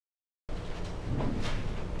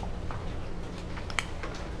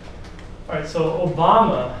All right, so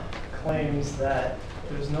Obama claims that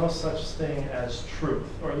there's no such thing as truth,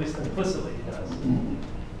 or at least implicitly he does.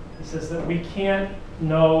 He says that we can't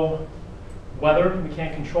know weather, we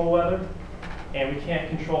can't control weather, and we can't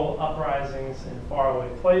control uprisings in faraway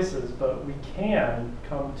places, but we can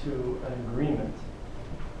come to an agreement.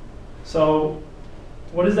 So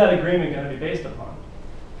what is that agreement going to be based upon?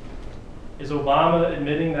 Is Obama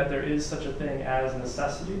admitting that there is such a thing as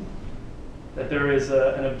necessity? That there is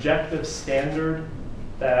an objective standard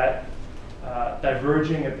that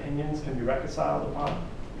diverging opinions can be reconciled upon?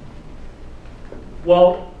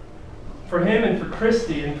 Well, for him and for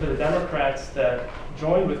Christie and for the Democrats that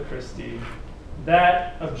joined with Christie,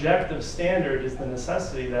 that objective standard is the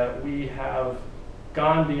necessity that we have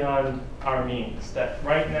gone beyond our means. That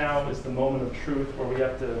right now is the moment of truth where we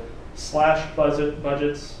have to slash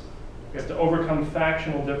budgets, we have to overcome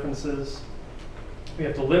factional differences, we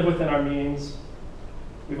have to live within our means,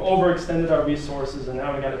 we've overextended our resources, and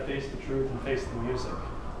now we got to face the truth and face the music.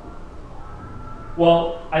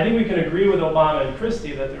 Well, I think we can agree with Obama and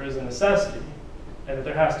Christie that there is a necessity and that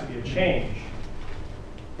there has to be a change.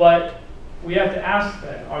 But we have to ask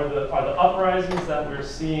then, are the uprisings that we're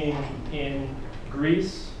seeing in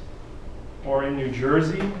Greece or in New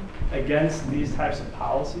Jersey against these types of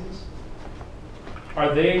policies,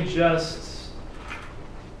 are they just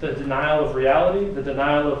the denial of reality, the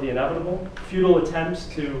denial of the inevitable, futile attempts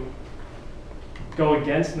to go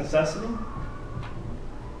against necessity?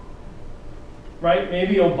 Right?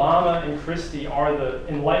 Maybe Obama and Christie are the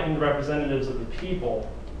enlightened representatives of the people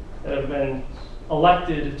that have been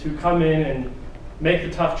elected to come in and make the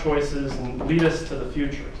tough choices and lead us to the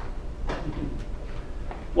future.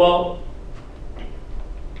 Well,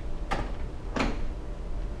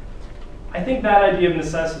 I think that idea of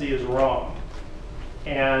necessity is wrong.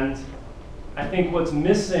 And I think what's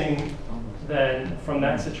missing then from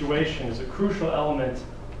that situation is a crucial element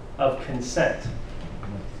of consent,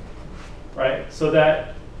 right? So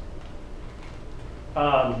that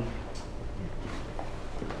that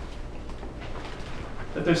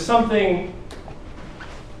there's something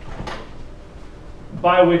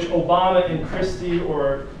by which Obama and Christie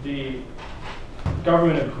or the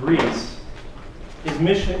government of Greece is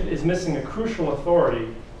missing a crucial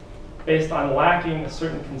authority based on lacking a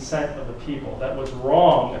certain consent of the people. That what's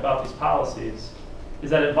wrong about these policies is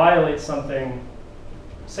that it violates something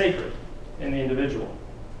sacred in the individual.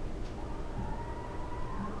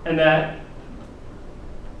 And that,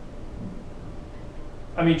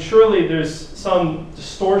 I mean, surely there's some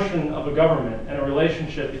distortion of a government and a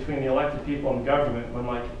relationship between the elected people and the government when,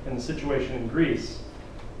 like in the situation in Greece,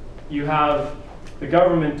 you have the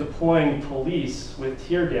government deploying police with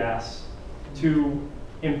tear gas to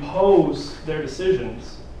impose their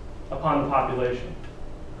decisions upon the population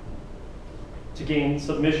to gain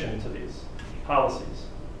submission to these policies.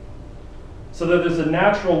 So that there's a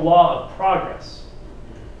natural law of progress,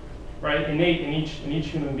 right, innate in each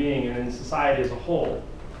human being and in society as a whole.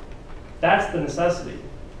 That's the necessity.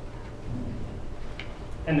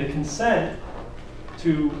 And the consent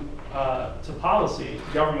to policy,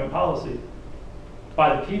 government policy,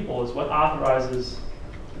 by the people is what authorizes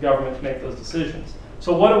the government to make those decisions.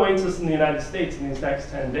 So what awaits us in the United States in these next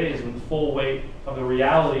 10 days when the full weight of the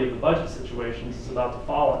reality of the budget situations is about to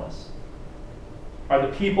fall on us? Are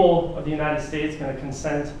the people of the United States going to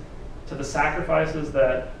consent to the sacrifices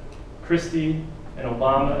that Christie and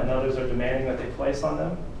Obama and others are demanding that they place on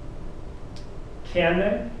them? Can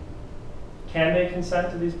they? Can they consent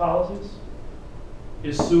to these policies?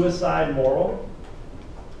 Is suicide moral?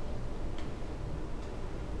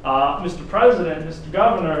 Mr. President, Mr.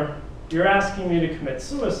 Governor, you're asking me to commit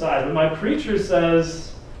suicide, but my preacher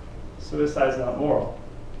says suicide's not moral.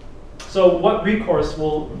 So what recourse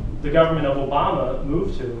will the government of Obama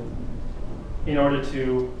move to in order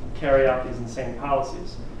to carry out these insane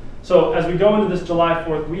policies? So as we go into this July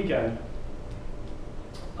 4th weekend,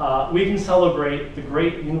 we can celebrate the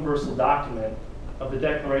great universal document of the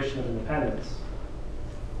Declaration of Independence,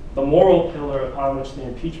 the moral pillar upon which the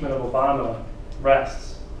impeachment of Obama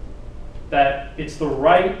rests, that it's the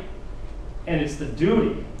right and it's the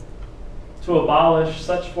duty to abolish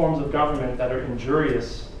such forms of government that are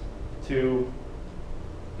injurious to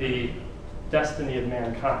the destiny of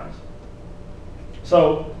mankind.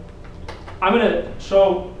 So I'm going to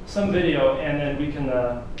show some video, and then we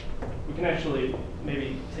can actually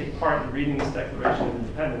maybe take part in reading this Declaration of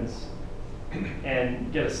Independence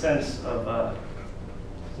and get a sense of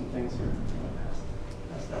some things here.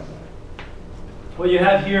 Pass that way. What you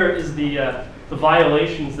have here is the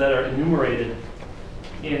violations that are enumerated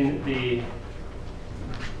in the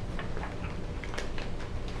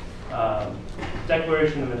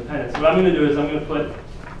Declaration of Independence. What I'm going to do is I'm going to put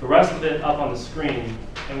the rest of it up on the screen,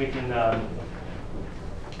 and we can,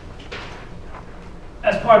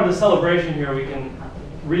 as part of the celebration here, we can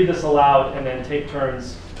read this aloud and then take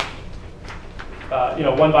turns,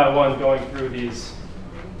 one by one, going through these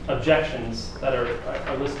objections that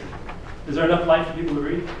are listed. Is there enough light for people to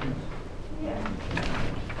read? Yeah.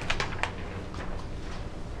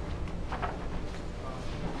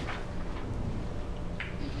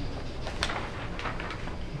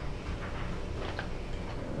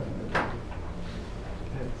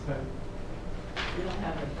 You don't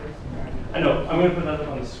have the first part. I know. I'm going to put that up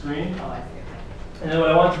on the screen. Oh, I see. And then what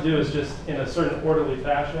I want to do is just, in a certain orderly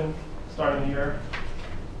fashion, starting here,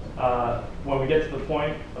 when we get to the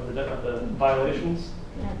point of the violations,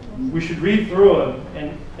 we should read through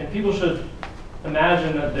them, and people should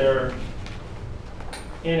imagine that they're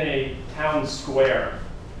in a town square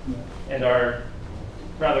and are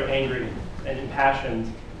rather angry and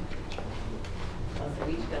impassioned. Oh, so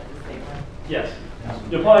we each got the same one? Yes.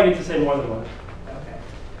 You'll probably get to say more than one. Okay.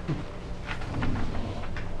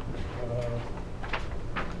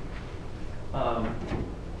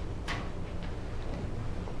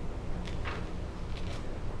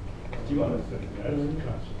 Do you want to?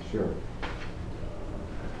 Sure.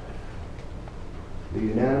 The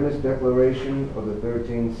unanimous declaration of the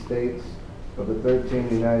 13 states, of the 13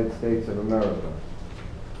 United States of America.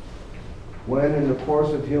 When in the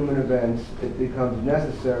course of human events it becomes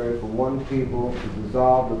necessary for one people to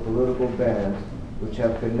dissolve the political bands which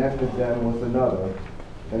have connected them with another,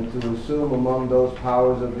 and to assume among those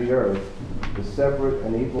powers of the earth the separate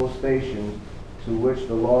and equal stations to which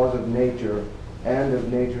the laws of nature and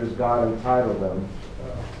of nature's God entitle them,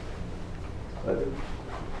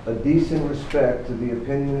 a decent respect to the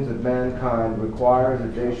opinions of mankind requires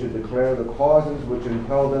that they should declare the causes which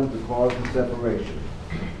impel them to cause the separation.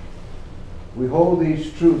 We hold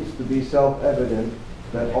these truths to be self-evident,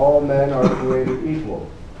 that all men are created equal,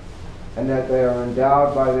 and that they are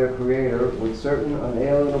endowed by their Creator with certain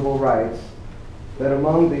unalienable rights, that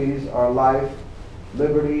among these are life,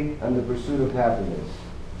 liberty, and the pursuit of happiness.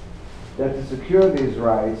 That to secure these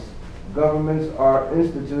rights, governments are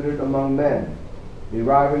instituted among men,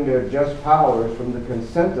 deriving their just powers from the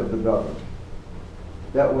consent of the governed.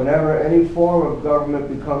 That whenever any form of government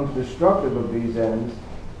becomes destructive of these ends,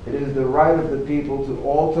 it is the right of the people to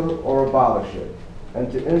alter or abolish it,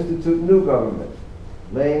 and to institute new government,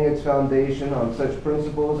 laying its foundation on such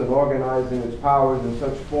principles and organizing its powers in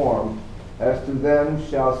such form as to them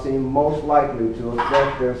shall seem most likely to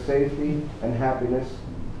affect their safety and happiness.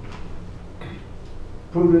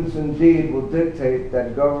 Prudence indeed will dictate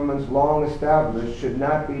that governments long established should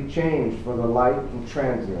not be changed for the light and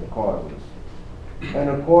transient causes. And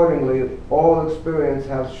accordingly, all experience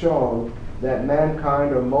has shown that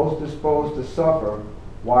mankind are most disposed to suffer,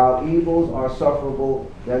 while evils are sufferable,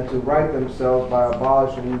 than to right themselves by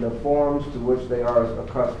abolishing the forms to which they are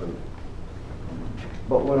accustomed.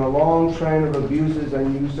 But when a long train of abuses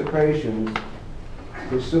and usurpations,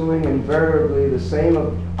 pursuing invariably the same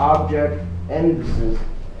object, evises,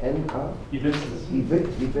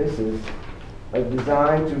 are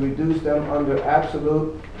designed to reduce them under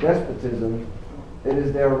absolute despotism, it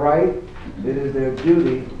is their right, it is their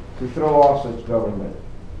duty to throw off such government,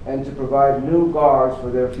 and to provide new guards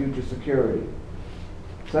for their future security.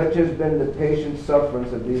 Such has been the patient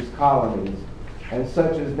sufferance of these colonies, and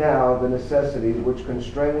such is now the necessity which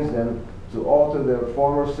constrains them to alter their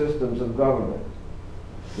former systems of government.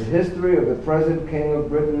 The history of the present King of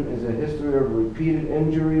Britain is a history of repeated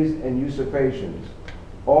injuries and usurpations,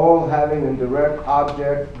 all having in direct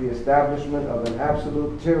object the establishment of an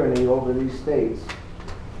absolute tyranny over these states.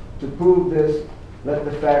 To prove this, let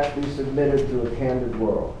the facts be submitted to a candid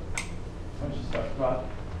world. Why don't you start, Rod,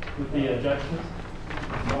 with the objections?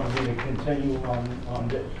 Want me to continue on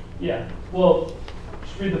this? Yeah. Well,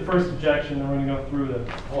 just read the first objection, and we're going to go through the.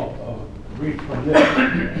 Read from this.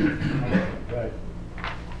 Right.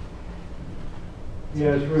 He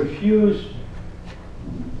has refused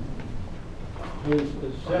his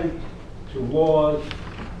assent to laws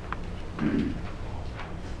the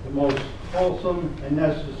most wholesome and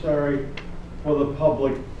necessary for the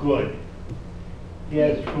public good. He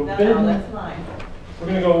has forbidden. No, that's mine. We're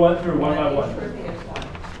going to go through one by Each one. person gets one.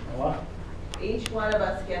 What? Each one of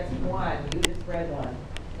us gets one. You just read one.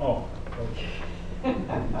 Oh, okay.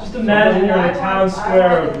 Just imagine you're in a town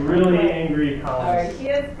square want of it really quick. angry All right, colonists. he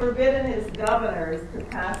has forbidden his governors to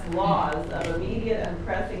pass laws of immediate and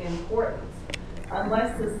pressing importance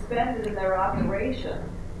unless suspended in their operation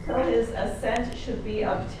till his assent should be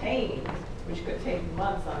obtained which could take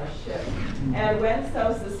months on a ship. And when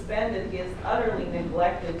so suspended, he is utterly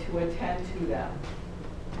neglected to attend to them.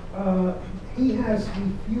 He has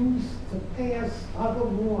refused to pass other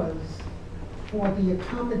laws for the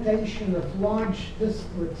accommodation of large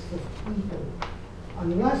districts of people,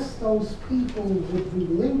 unless those people would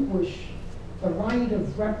relinquish the right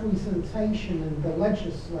of representation in the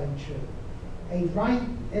legislature, a right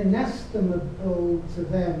inestimable to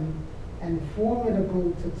them and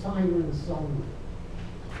formidable to tyrants only.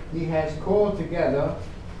 He has called together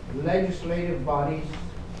legislative bodies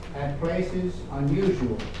at places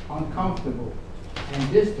unusual, uncomfortable,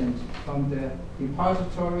 and distant from the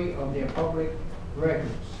depository of their public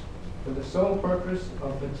records, for the sole purpose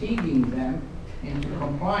of fatiguing them into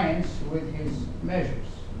compliance with his measures.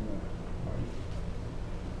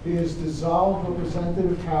 He has dissolved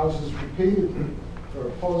representative houses repeatedly for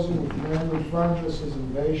opposing with manly firmness his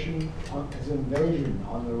invasion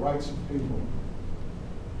on the rights of people.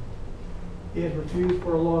 He has refused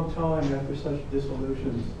for a long time after such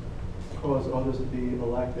dissolutions to cause others to be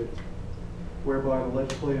elected, whereby the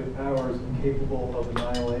legislative powers incapable of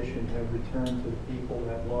annihilation have returned to the people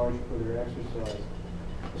at large for their exercise.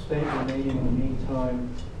 The state remaining in the meantime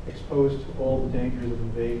exposed to all the dangers of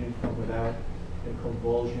invasion from without and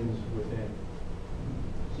convulsions within.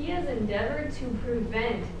 He has endeavored to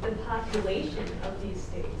prevent the population of these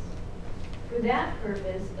states. For that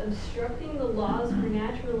purpose, obstructing the laws for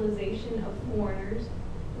naturalization of foreigners,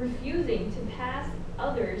 refusing to pass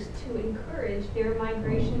others to encourage their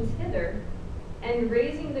migrations hither, and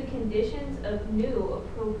raising the conditions of new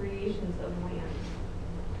appropriations of land.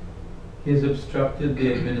 He has obstructed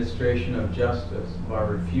the administration of justice by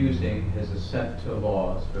refusing his assent to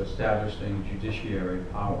laws for establishing judiciary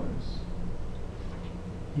powers.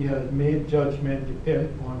 He has made judgment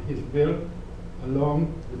depend on his will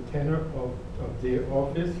along the tenor of their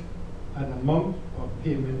office and amount of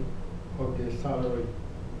payment of their salary.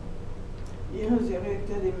 He has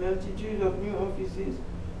erected a multitude of new offices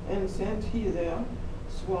and sent hither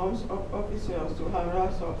swarms of officers to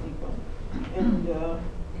harass our people and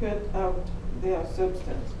cut out their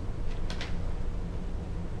substance.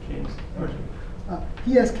 James.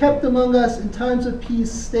 He has kept among us in times of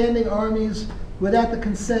peace standing armies without the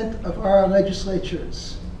consent of our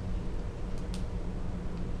legislatures.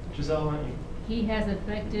 Giselle, why don't you? He has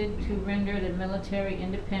affected to render the military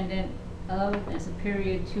independent of and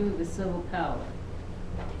superior to the civil power.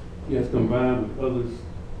 He has combined with others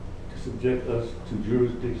to subject us to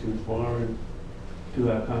jurisdictions foreign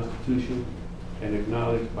to our Constitution and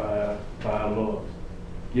acknowledged by our laws,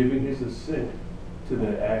 giving his assent to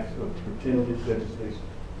the acts of pretended legislation.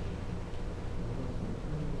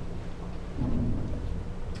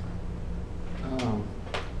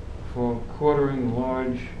 For quartering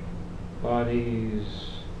large bodies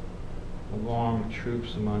of armed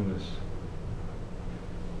troops among us.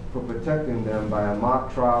 For protecting them by a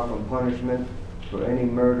mock trial from punishment for any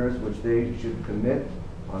murders which they should commit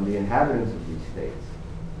on the inhabitants of these states.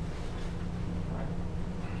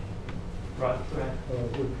 Right, go ahead.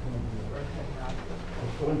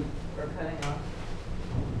 We're cutting off.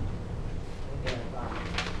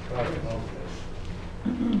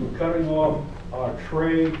 We're cutting off our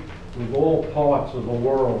trade with all parts of the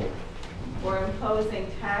world. For imposing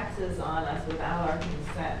taxes on us without our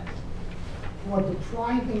consent. For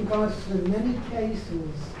depriving us in many cases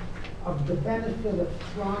of the benefit of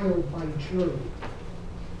trial by jury.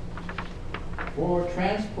 For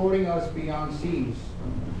transporting us beyond seas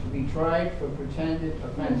to be tried for pretended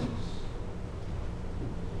offenses.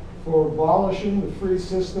 For abolishing the free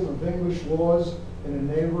system of English laws in a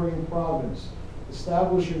neighboring province,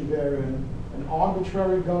 establishing therein an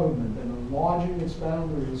arbitrary government and enlarging its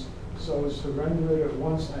boundaries so as to render it at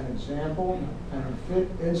once an example and a fit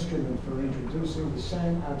instrument for introducing the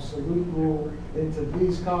same absolute rule into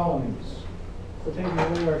these colonies. For taking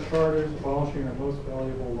away our charters, abolishing our most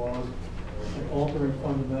valuable laws, and altering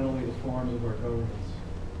fundamentally the forms of our governments.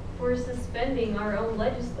 For suspending our own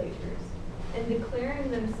legislatures and declaring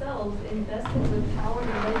themselves invested with power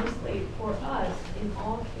to legislate for us in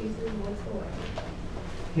all cases whatsoever.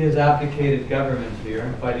 He has abdicated government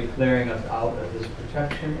here by declaring us out of his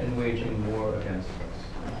protection and waging war against us.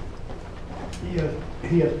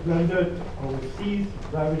 He has plundered our seas,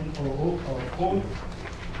 ravaged our coasts,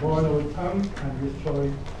 borne our tongue, and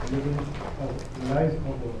destroyed the living of the lives of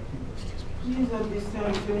our people. He is at this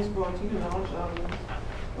time transporting large armies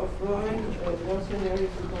of foreign mercenaries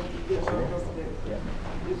to contribute out of the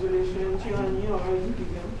desolation and tyranny already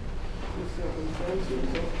begun. The circumstances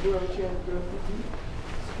of cruelty and perfidy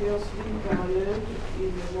scarcely paralleled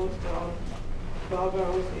in the most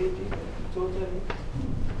barbarous ages, totally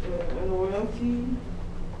and royalty,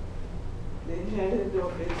 the head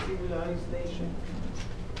of a civilized nation.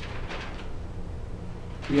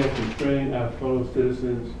 He has constrained our fellow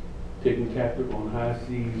citizens taken captive on high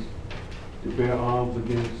seas to bear arms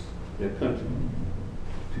against their country,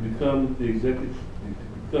 to become the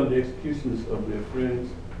executioners of their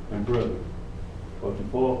friends and brethren, or to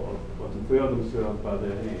fall themselves by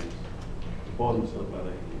their hands.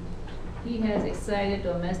 He has excited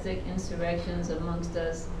domestic insurrections amongst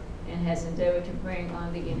us and has endeavored to bring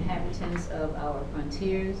on the inhabitants of our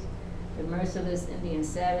frontiers the merciless Indian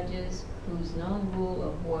savages whose known rule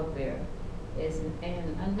of warfare is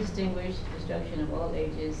an undistinguished destruction of all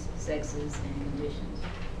ages, sexes, and conditions.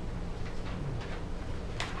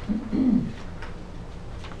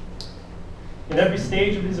 In every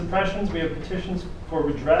stage of these oppressions, we have petitions for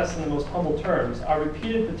redress in the most humble terms. Our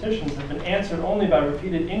repeated petitions have been answered only by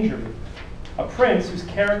repeated injury. A prince whose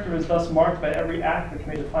character is thus marked by every act which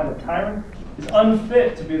may define a tyrant is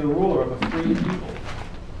unfit to be the ruler of a free people.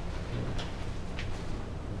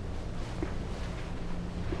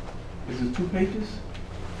 Is it 2 pages?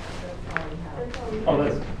 Oh,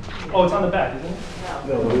 it's on the back, isn't it?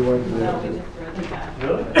 No, we weren't doing no, we it. just read the back.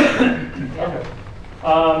 Really? Yeah.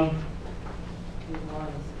 Okay.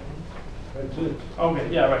 That's it. Okay,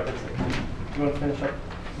 yeah, right, that's it. You want to finish up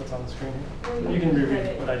what's on the screen here? You can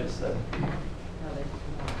reread what I just said.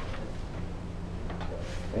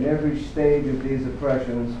 In every stage of these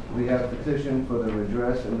oppressions, we have petitioned for the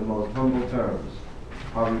redress in the most humble terms.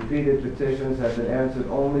 Our repeated petitions have been answered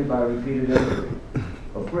only by repeated injury.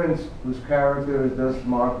 A prince whose character is thus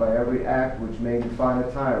marked by every act which may define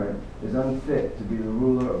a tyrant is unfit to be the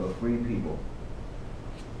ruler of a free people.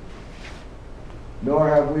 Nor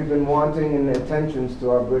have we been wanting in attentions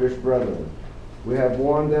to our British brethren. We have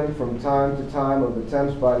warned them from time to time of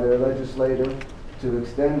attempts by their legislator to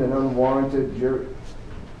extend an unwarranted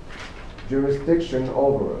jurisdiction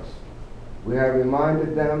over us. We have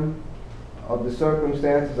reminded them of the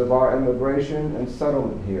circumstances of our emigration and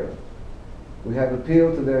settlement here. We have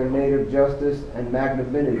appealed to their native justice and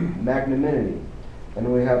magnanimity,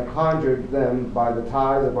 and we have conjured them by the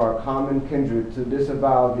ties of our common kindred to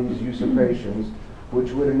disavow these usurpations,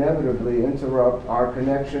 which would inevitably interrupt our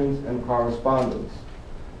connections and correspondence.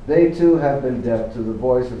 They too have been deaf to the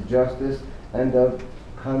voice of justice and of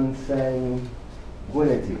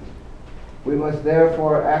consanguinity. We must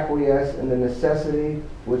therefore acquiesce in the necessity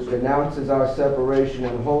which denounces our separation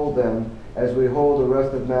and hold them, as we hold the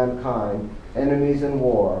rest of mankind, enemies in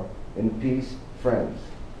war, in peace, friends.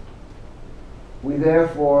 We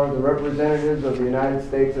therefore, the representatives of the United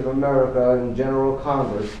States of America in General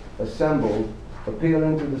Congress, assembled,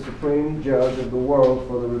 appealing to the Supreme Judge of the world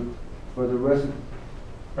for the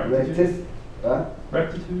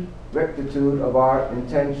rectitude of our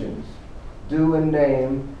intentions, do in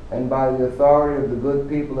name and by the authority of the good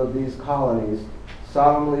people of these colonies,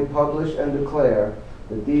 solemnly publish and declare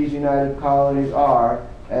that these united colonies are,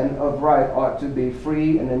 and of right ought to be,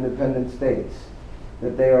 free and independent states,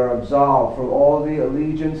 that they are absolved from all the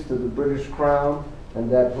allegiance to the British Crown, and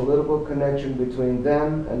that political connection between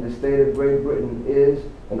them and the state of Great Britain is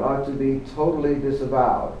and ought to be totally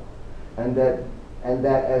disavowed, and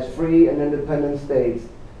that as free and independent states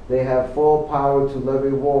they have full power to levy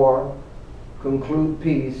war, conclude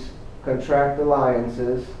peace, contract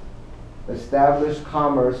alliances, establish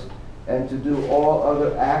commerce, and to do all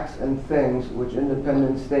other acts and things which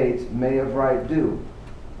independent states may of right do.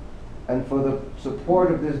 And for the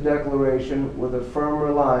support of this declaration, with a firm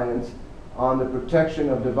reliance on the protection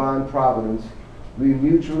of divine providence, we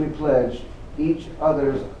mutually pledge each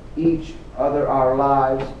other our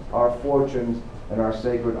lives, our fortunes, and our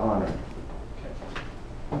sacred honor.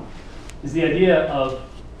 Is the idea of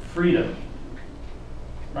freedom,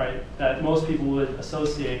 right, that most people would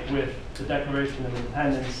associate with the Declaration of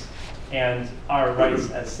Independence and our rights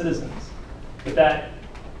as citizens. But that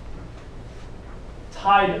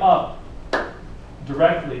tied up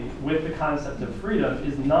directly with the concept of freedom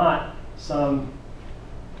is not some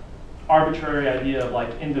arbitrary idea of like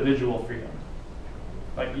individual freedom.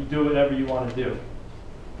 Like you do whatever you want to do.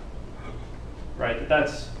 Right?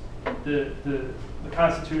 That's the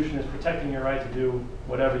Constitution is protecting your right to do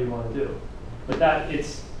whatever you want to do. But that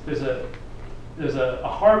there's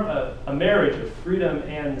a marriage of freedom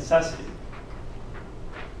and necessity.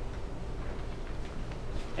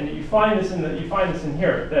 And you find this in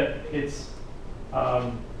here, that it's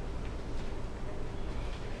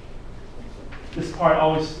this part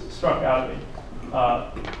always struck out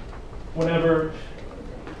at me. Whenever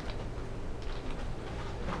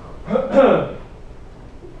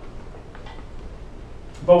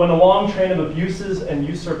but when a long train of abuses and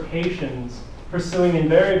usurpations pursuing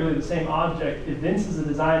invariably the same object evinces a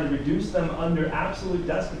design to reduce them under absolute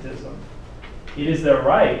despotism. It is their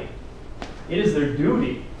right, it is their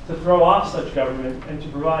duty to throw off such government and to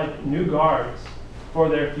provide new guards for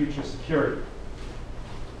their future security.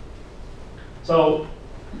 So,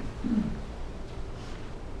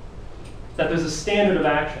 that there's a standard of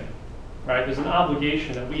action, right? There's an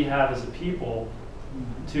obligation that we have as a people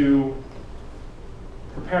to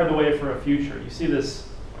prepare the way for a future. You see this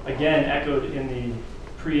again echoed in the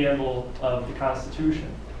preamble of the Constitution,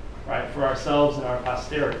 right? For ourselves and our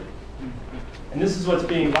posterity. And this is what's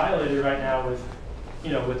being violated right now with,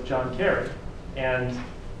 with John Kerry and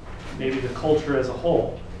maybe the culture as a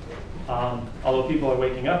whole, although people are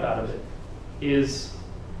waking up out of it, is,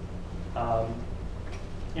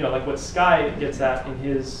 like what Skye gets at in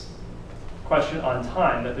his question on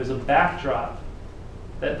time, that there's a backdrop,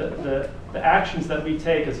 that the actions that we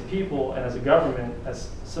take as a people and as a government, as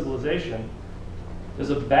civilization, there's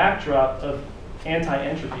a backdrop of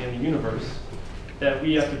anti-entropy in the universe that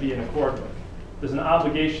we have to be in accord with. There's an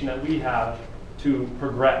obligation that we have to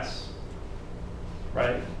progress,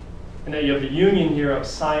 right? And that you have the union here of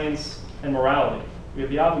science and morality. We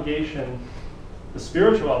have the obligation, the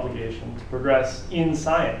spiritual obligation, to progress in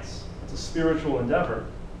science. It's a spiritual endeavor.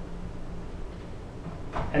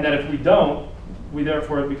 And that if we don't, we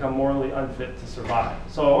therefore become morally unfit to survive.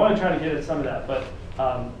 So I want to try to get at some of that, but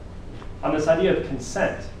on this idea of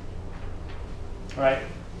consent, right?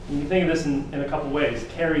 You can think of this in a couple ways.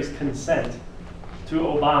 Kerry's consent to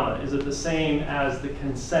Obama, is it the same as the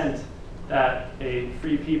consent that a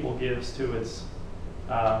free people gives to its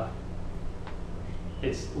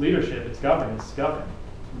leadership, its governance, to govern?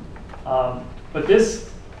 But this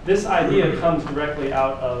idea comes directly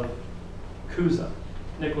out of Cusa,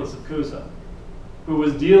 Nicholas of Cusa, who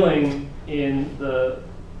was dealing in the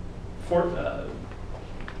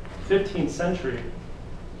 15th century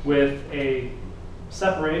with a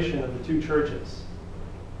separation of the two churches,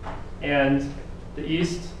 and the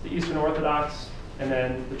Eastern Orthodox, and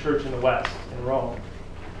then the church in the West, in Rome.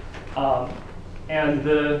 And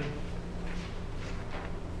the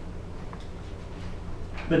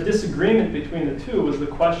disagreement between the two was the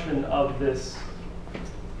question of this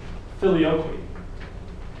filioque,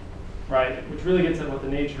 right? Which really gets at what the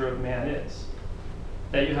nature of man is.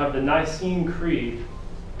 That you have the Nicene Creed,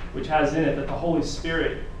 which has in it that the Holy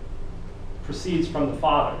Spirit proceeds from the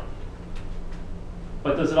Father.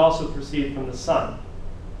 But does it also proceed from the Son?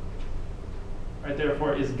 Right,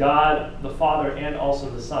 therefore, is God the Father and also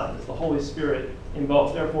the Son? Is the Holy Spirit in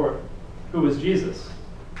both? Therefore, who was Jesus?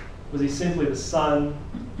 Was he simply the Son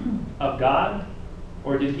of God,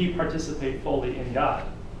 or did he participate fully in God?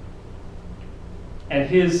 And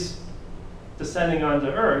his descending onto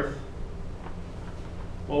earth,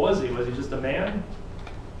 what was he? Was he just a man?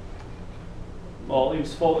 Well, he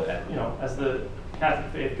was full, as the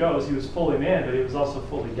Catholic faith goes, he was fully man, but he was also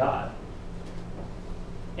fully God.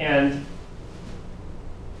 And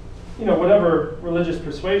whatever religious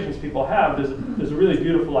persuasions people have, there's a really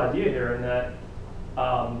beautiful idea here in that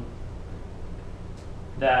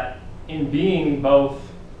that in being both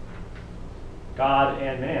God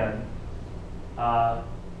and man,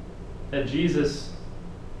 that Jesus,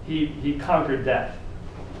 he conquered death.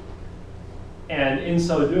 And in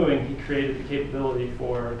so doing, he created the capability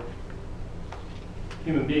for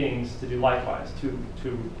human beings to do likewise, to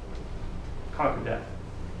conquer death.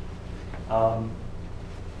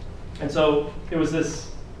 And so it was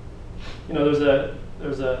this, there was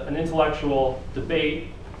an intellectual debate.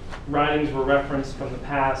 Writings were referenced from the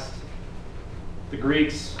past. The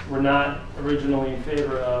Greeks were not originally in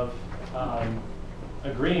favor of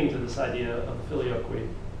agreeing to this idea of the filioque,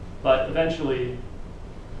 but eventually,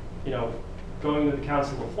 going to the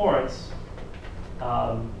Council of Florence,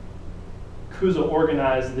 Cusa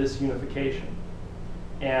organized this unification,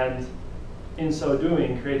 and in so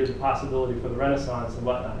doing created the possibility for the Renaissance and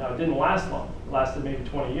whatnot. Now, it didn't last long. It lasted maybe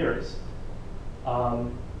 20 years.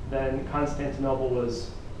 Then Constantinople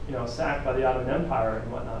was sacked by the Ottoman Empire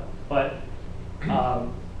and whatnot. But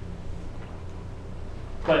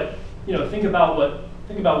think about what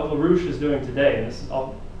LaRouche is doing today, and this is,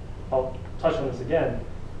 I'll touch on this again,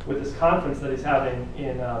 with this conference that he's having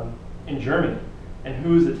in Germany, and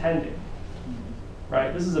who's attending.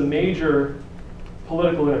 Right? This is a major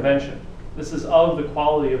political intervention. This is of the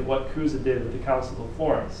quality of what Cusa did with the Council of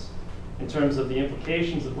Florence, in terms of the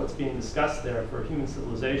implications of what's being discussed there for human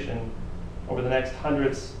civilization over the next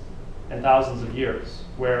hundreds and thousands of years,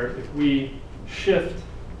 where if we shift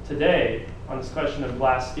today on this question of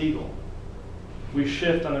Glass-Steagall, we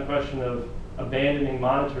shift on the question of abandoning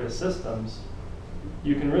monetarist systems,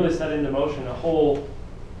 you can really set into motion a whole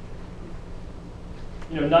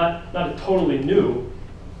not a totally new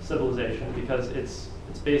civilization because it's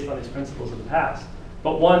based on these principles of the past,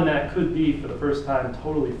 but one that could be for the first time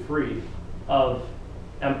totally free of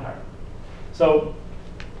empire. So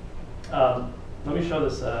let me show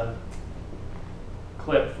this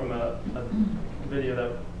clip from a video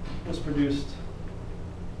that was produced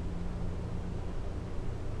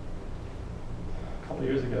a couple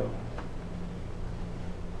years ago.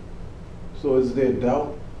 So is there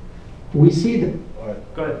doubt? We see the.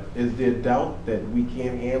 Go ahead. Is there doubt that we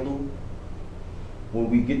can't handle when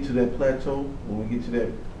we get to that plateau, when we get to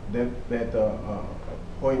that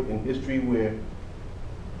point in history where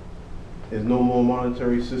there's no more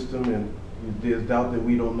monetary system and there's doubt that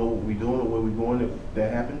we don't know what we're doing or where we're going if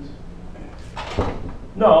that happens?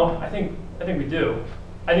 No, I think we do.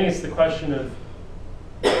 I think it's the question of,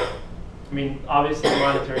 I mean, obviously the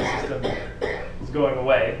monetary system is going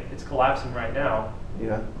away. It's collapsing right now.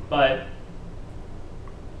 Yeah. But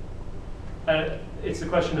it's the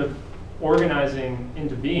question of organizing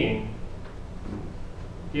into being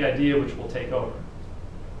the idea which will take over.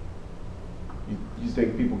 You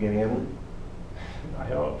think people can handle it? I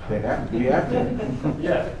hope. They have to. We have to.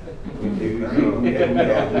 Yeah. We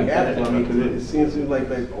have to. I mean, because it seems like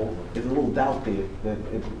there's a little doubt there that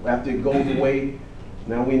after it goes away,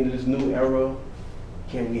 now we're into this new era.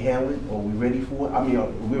 Can we handle it? Are we ready for it? I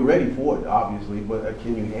mean, we're ready for it, obviously, but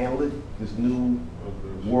can you handle it? This new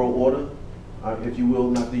world order, if you will,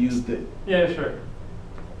 not to use the. Yeah, sure.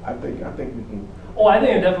 I think we can. Oh, I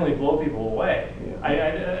think it definitely blow people away.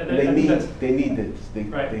 Yeah. They need this.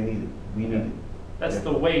 Right. They need it. We need it. That's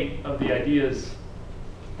the weight of the ideas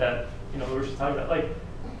that we were just talking about. Like,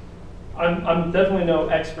 I'm definitely no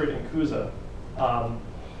expert in Cusa,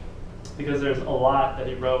 because there's a lot that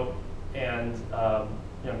he wrote, and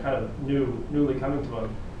kind of newly coming to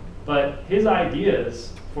him. But his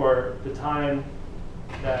ideas for the time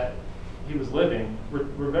that he was living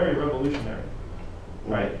were very revolutionary,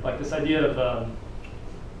 right? Like this idea of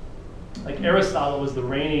like Aristotle was the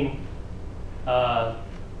reigning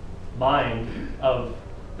mind of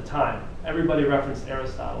the time. Everybody referenced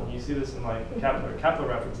Aristotle, and you see this in like Kepler. Kepler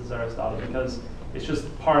references Aristotle because it's just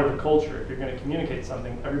part of the culture. If you're going to communicate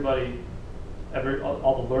something,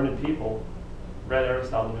 all the learned people read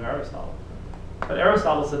Aristotle, knew Aristotle. But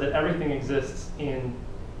Aristotle said that everything exists in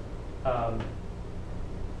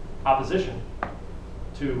opposition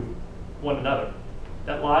to one another.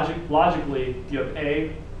 That logically, you have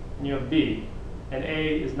A and you have B, and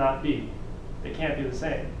A is not B. They can't be the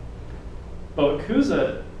same. But what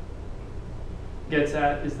Cusa gets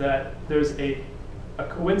at is that there's a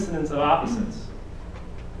coincidence of opposites.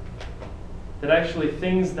 That actually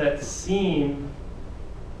things that seem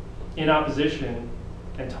in opposition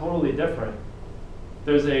and totally different,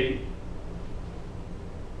 there's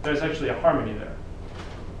actually a harmony there.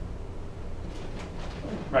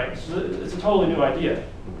 Right, so it's a totally new idea.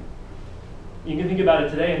 You can think about it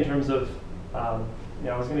today in terms of, I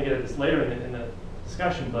was going to get at this later in the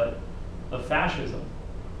discussion, but of fascism,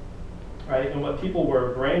 right? And what people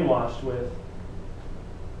were brainwashed with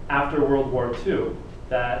after World War II,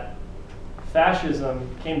 that fascism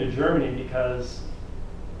came to Germany because,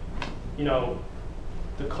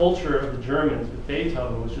 the culture of the Germans with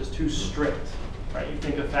Beethoven was just too strict, right? You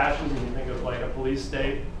think of fascism, you think of like a police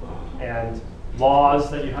state and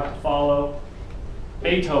laws that you have to follow.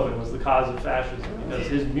 Beethoven was the cause of fascism because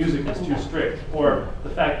his music was too strict, or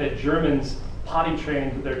the fact that Germans potty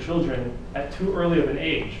trained their children at too early of an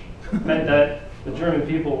age meant that the German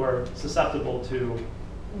people were susceptible to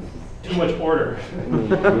too much order.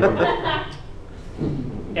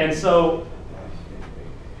 And so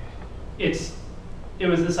it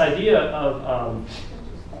was this idea of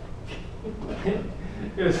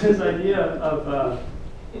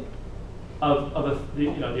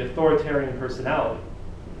the authoritarian personality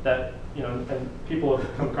that and people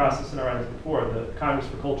have come across this in our eyes before. The Congress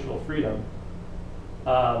for Cultural Freedom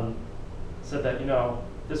said that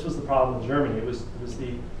this was the problem in Germany. It was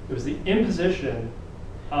the imposition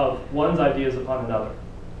of one's ideas upon another.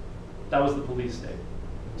 That was the police state.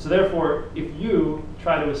 So therefore, if you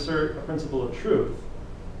try to assert a principle of truth,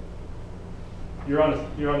 you're on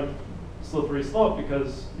a slippery slope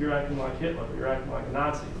because you're acting like Hitler, you're acting like a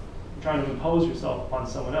Nazi. You're trying to impose yourself upon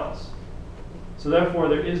someone else. So therefore,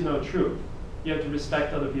 there is no truth. You have to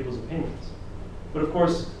respect other people's opinions. But of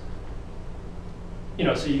course,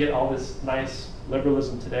 so you get all this nice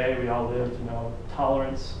liberalism today. We all live,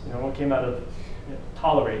 tolerance. What came out of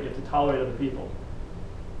tolerate. You have to tolerate other people.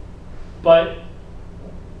 But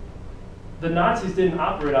the Nazis didn't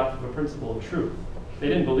operate off of a principle of truth. They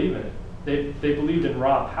didn't believe in it. They believed in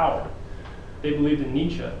raw power. They believed in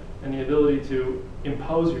Nietzsche. and the ability to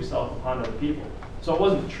impose yourself upon other people. So it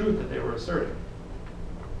wasn't the truth that they were asserting,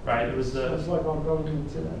 right? It was It's like our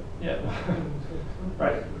government today. yeah,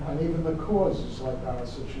 right. And even the cause is like our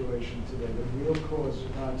situation today. The real cause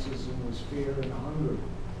of Nazism was fear and hunger.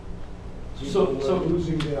 People were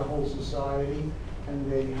losing their whole society,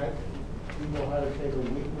 and people had to take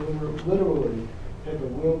literally take a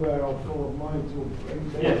wheelbarrow full of money to a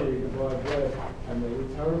bakery to buy bread, and they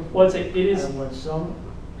were terrible. Well, it is. And when some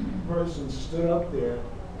person stood up there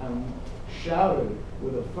and shouted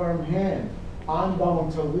with a firm hand, "I'm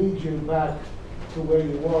going to lead you back to where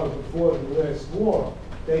you were before the last war,"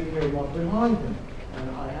 they came up behind him.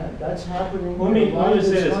 And that's happening Let me just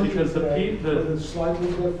say this, country because today the with a slightly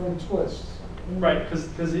different twist. Right,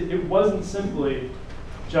 because it wasn't simply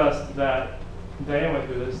just that Diane went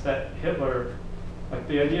through this, that Hitler, like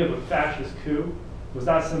the idea of a fascist coup was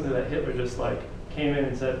not simply that Hitler just like came in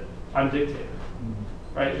and said, "I'm dictator."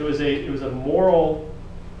 Mm-hmm. Right? It was a moral,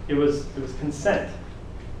 it was consent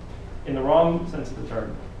in the wrong sense of the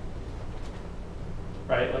term.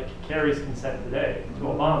 Right? Like Kerry's consent today to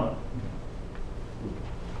Obama.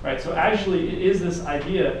 Right? So actually it is this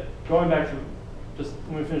idea, going back to just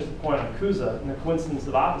let me finish the point on Cusa and the coincidence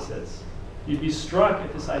of opposites. You'd be struck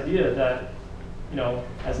at this idea that,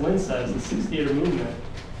 as Lynn says, the 68er movement,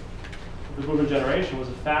 the Boomer generation, was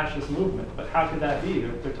a fascist movement. But how could that be?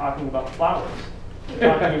 They're talking about flowers.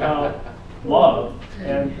 They're talking about love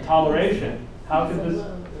and toleration. How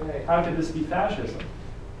could this be fascism?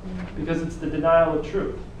 Because it's the denial of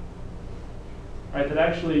truth. Right? That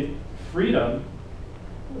actually freedom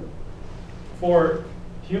for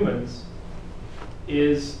humans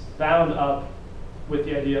is bound up with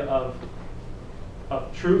the idea of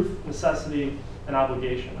truth, necessity, and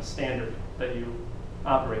obligation, a standard that you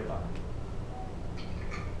operate by.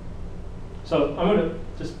 So I'm going to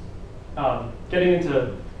just, getting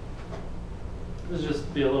into, this will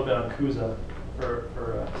just be a little bit on Cusa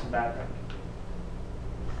for some background.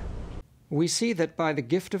 We see that by the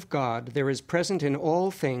gift of God there is present in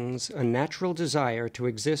all things a natural desire to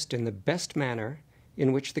exist in the best manner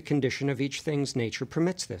in which the condition of each thing's nature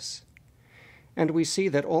permits this. And we see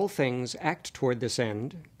that all things act toward this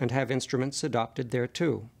end and have instruments adopted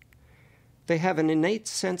thereto. They have an innate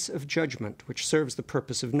sense of judgment which serves the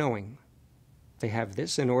purpose of knowing. They have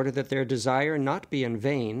this in order that their desire not be in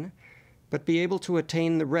vain, but be able to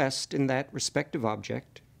attain the rest in that respective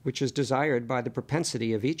object which is desired by the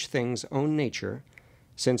propensity of each thing's own nature,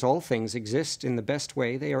 since all things exist in the best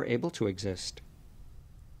way they are able to exist.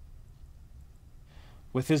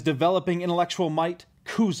 With his developing intellectual might,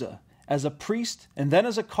 Cusa, as a priest and then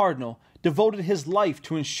as a cardinal, devoted his life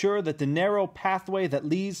to ensure that the narrow pathway that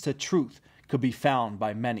leads to truth could be found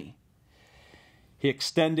by many. He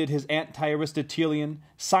extended his anti-Aristotelian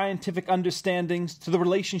scientific understandings to the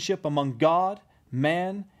relationship among God,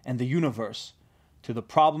 man, and the universe, to the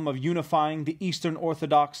problem of unifying the Eastern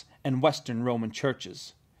Orthodox and Western Roman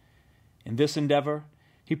churches. In this endeavor,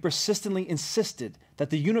 he persistently insisted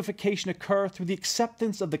that the unification occur through the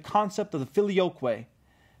acceptance of the concept of the filioque,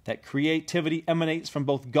 that creativity emanates from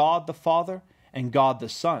both God the Father and God the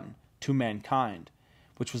Son to mankind,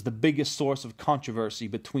 which was the biggest source of controversy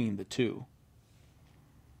between the two.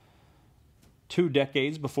 2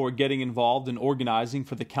 decades before getting involved in organizing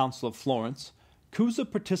for the Council of Florence, Cusa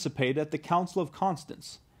participated at the Council of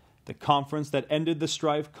Constance, the conference that ended the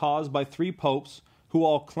strife caused by 3 popes who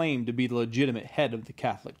all claimed to be the legitimate head of the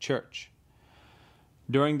Catholic Church.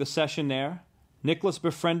 During the session there, Nicholas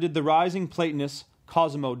befriended the rising Platonist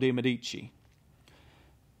Cosimo de' Medici.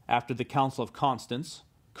 After the Council of Constance,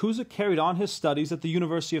 Cusa carried on his studies at the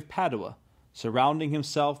University of Padua, surrounding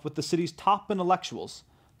himself with the city's top intellectuals,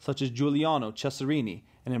 such as Giuliano Cesarini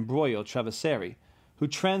and Ambrogio Traversari, who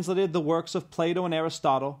translated the works of Plato and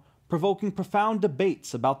Aristotle, provoking profound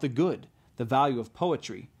debates about the good, the value of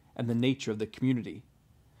poetry, and the nature of the community.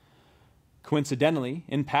 Coincidentally,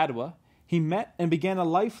 in Padua, he met and began a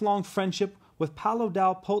lifelong friendship with Paolo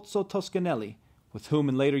dal Pozzo Toscanelli, with whom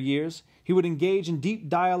in later years he would engage in deep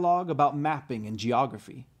dialogue about mapping and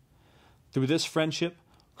geography. Through this friendship,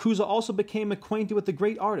 Cusa also became acquainted with the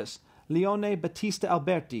great artists Leone Battista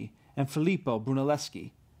Alberti and Filippo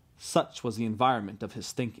Brunelleschi. Such was the environment of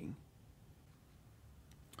his thinking.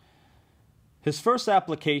 His first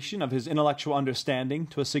application of his intellectual understanding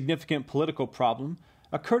to a significant political problem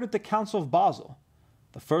occurred at the Council of Basel,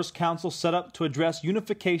 the first council set up to address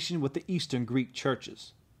unification with the Eastern Greek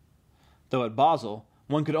churches. Though at Basel,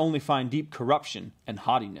 one could only find deep corruption and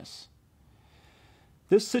haughtiness.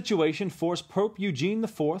 This situation forced Pope Eugene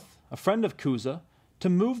IV, a friend of Cusa, to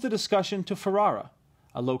move the discussion to Ferrara,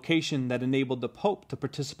 a location that enabled the Pope to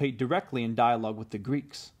participate directly in dialogue with the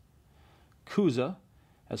Greeks. Cuza,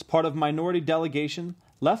 as part of minority delegation,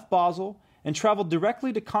 left Basel and traveled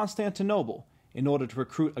directly to Constantinople in order to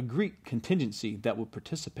recruit a Greek contingency that would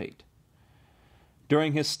participate.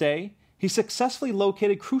 During his stay, he successfully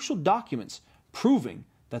located crucial documents proving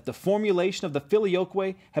that the formulation of the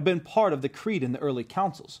Filioque had been part of the creed in the early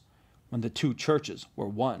councils, when the two churches were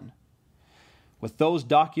one. With those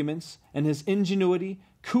documents and his ingenuity,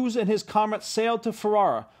 Cuza and his comrades sailed to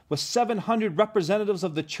Ferrara with 700 representatives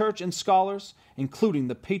of the church and scholars, including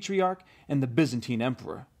the Patriarch and the Byzantine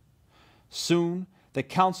Emperor. Soon, the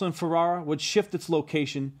council in Ferrara would shift its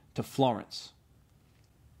location to Florence.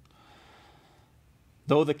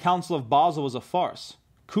 Though the Council of Basel was a farce,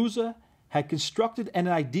 Cuza had constructed an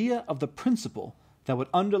idea of the principle that would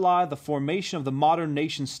underlie the formation of the modern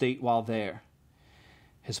nation-state while there.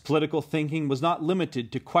 His political thinking was not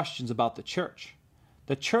limited to questions about the church.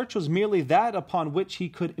 The church was merely that upon which he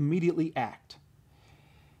could immediately act.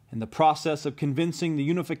 In the process of convincing the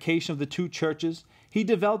unification of the two churches, he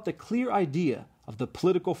developed a clear idea of the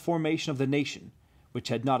political formation of the nation, which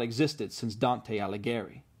had not existed since Dante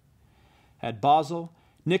Alighieri. At Basel,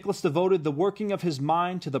 Nicholas devoted the working of his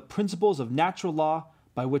mind to the principles of natural law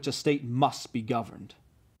by which a state must be governed.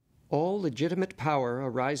 All legitimate power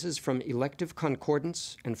arises from elective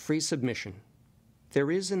concordance and free submission.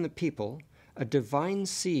 There is in the people a divine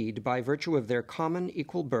seed by virtue of their common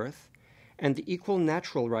equal birth and the equal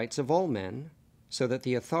natural rights of all men, so that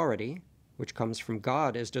the authority, which comes from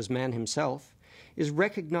God as does man himself, is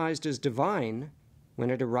recognized as divine when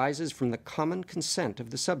it arises from the common consent of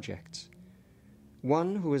the subjects.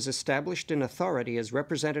 One who is established in authority as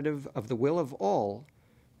representative of the will of all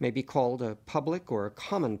may be called a public or a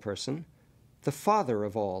common person, the father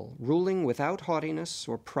of all, ruling without haughtiness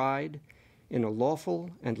or pride in a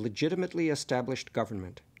lawful and legitimately established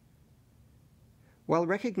government. While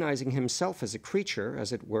recognizing himself as a creature,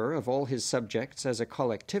 as it were, of all his subjects as a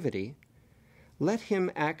collectivity, let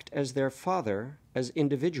him act as their father as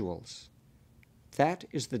individuals. That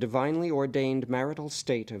is the divinely ordained marital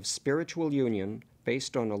state of spiritual union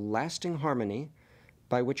based on a lasting harmony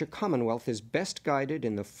by which a commonwealth is best guided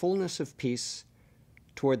in the fullness of peace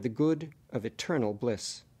toward the good of eternal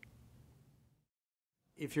bliss.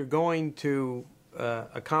 If you're going to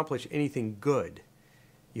accomplish anything good,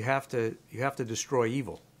 you have to destroy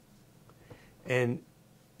evil. And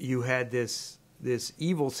you had this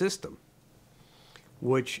evil system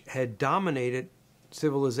which had dominated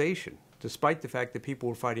civilization, despite the fact that people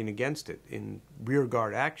were fighting against it in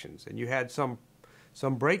rearguard actions. And you had some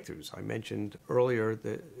breakthroughs. I mentioned earlier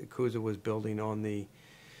that Cuza was building on the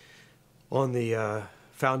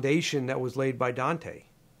foundation that was laid by Dante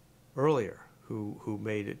earlier, who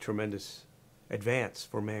made a tremendous advance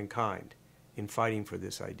for mankind in fighting for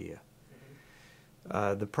this idea.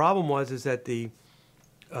 The problem is that the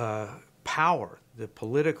power, the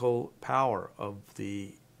political power of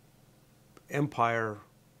the empire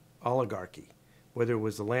oligarchy, whether it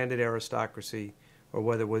was the landed aristocracy or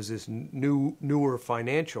whether it was this newer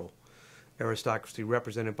financial aristocracy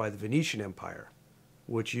represented by the Venetian Empire,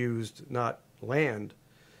 which used not land,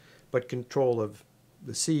 but control of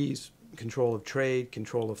the seas, control of trade,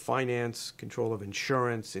 control of finance, control of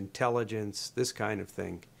insurance, intelligence, this kind of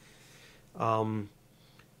thing,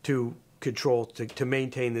 to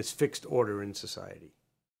maintain this fixed order in society.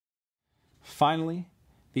 Finally,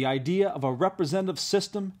 the idea of a representative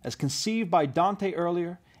system, as conceived by Dante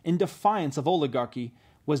earlier, in defiance of oligarchy,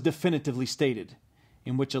 was definitively stated,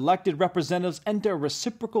 in which elected representatives enter a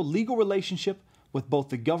reciprocal legal relationship with both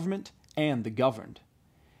the government and the governed.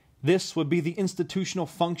 This would be the institutional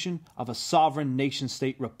function of a sovereign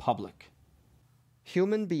nation-state republic.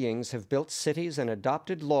 Human beings have built cities and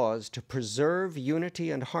adopted laws to preserve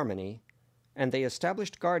unity and harmony, and they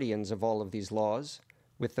established guardians of all of these laws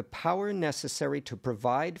with the power necessary to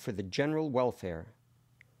provide for the general welfare.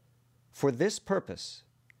 For this purpose,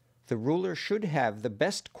 the ruler should have the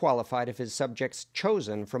best qualified of his subjects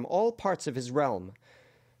chosen from all parts of his realm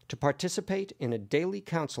to participate in a daily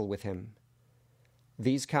council with him.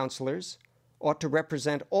 These counselors ought to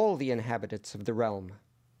represent all the inhabitants of the realm.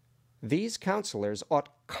 These counselors ought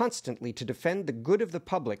constantly to defend the good of the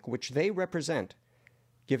public which they represent,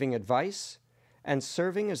 giving advice and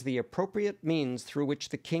serving as the appropriate means through which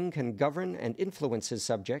the king can govern and influence his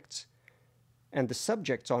subjects, and the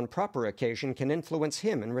subjects on proper occasion can influence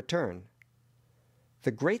him in return. The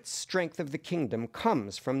great strength of the kingdom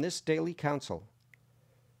comes from this daily council.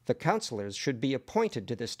 The counselors should be appointed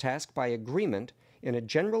to this task by agreement in a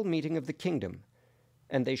general meeting of the kingdom,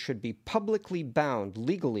 and they should be publicly bound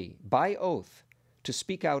legally by oath to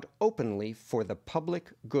speak out openly for the public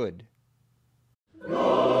good.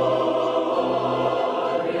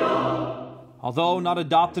 Although not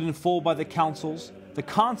adopted in full by the councils, the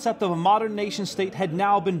concept of a modern nation-state had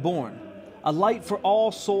now been born, a light for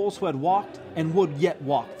all souls who had walked and would yet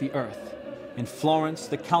walk the earth. In Florence,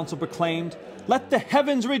 the council proclaimed, "Let the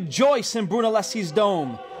heavens rejoice in Brunelleschi's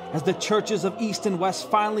dome," as the churches of East and West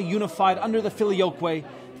finally unified under the Filioque,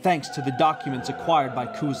 thanks to the documents acquired by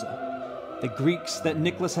Cusa. The Greeks that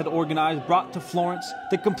Nicholas had organized brought to Florence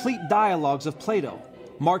the complete dialogues of Plato,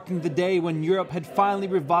 marking the day when Europe had finally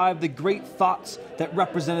revived the great thoughts that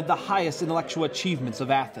represented the highest intellectual achievements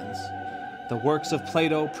of Athens. The works of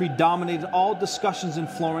Plato predominated all discussions in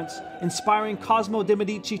Florence, inspiring Cosimo de'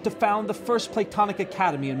 Medici to found the first Platonic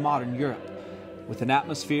academy in modern Europe. With an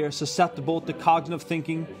atmosphere susceptible to cognitive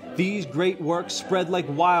thinking, these great works spread like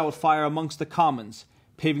wildfire amongst the commons,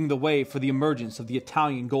 paving the way for the emergence of the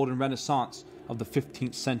Italian Golden Renaissance of the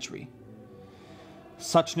 15th century.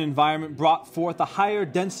 Such an environment brought forth a higher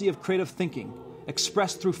density of creative thinking,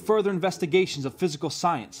 expressed through further investigations of physical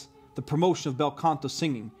science, the promotion of bel canto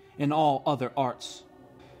singing, and all other arts.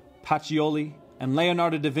 Pacioli and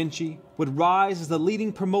Leonardo da Vinci would rise as the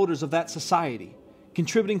leading promoters of that society,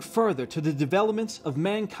 contributing further to the development of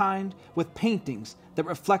mankind with paintings that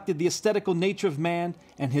reflected the aesthetical nature of man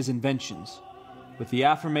and his inventions. With the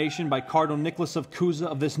affirmation by Cardinal Nicholas of Cusa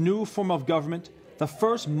of this new form of government, the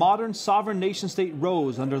first modern sovereign nation-state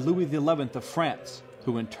rose under Louis XI of France,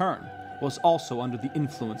 who in turn was also under the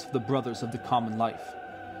influence of the Brothers of the Common Life.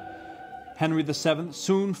 Henry VII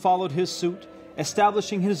soon followed his suit,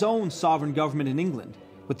 establishing his own sovereign government in England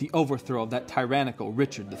with the overthrow of that tyrannical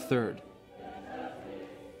Richard III.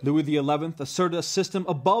 Louis XI asserted a system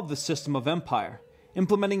above the system of empire,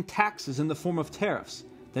 implementing taxes in the form of tariffs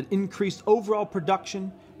that increased overall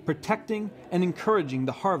production, protecting and encouraging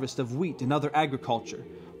the harvest of wheat and other agriculture,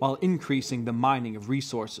 while increasing the mining of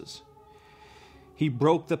resources. He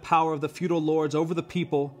broke the power of the feudal lords over the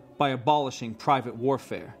people by abolishing private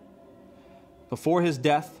warfare. Before his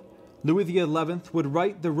death, Louis XI would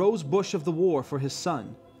write the rose bush of the war for his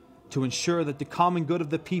son, to ensure that the common good of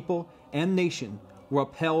the people and nation were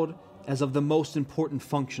upheld as of the most important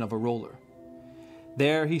function of a ruler.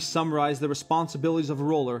 There he summarized the responsibilities of a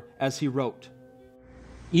ruler as he wrote,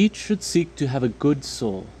 "Each should seek to have a good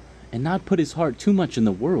soul, and not put his heart too much in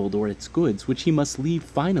the world or its goods, which he must leave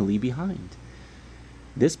finally behind.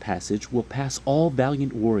 This passage will pass all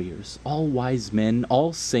valiant warriors, all wise men,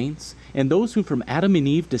 all saints, and those who from Adam and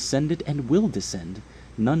Eve descended and will descend,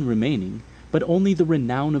 none remaining, but only the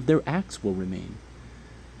renown of their acts will remain.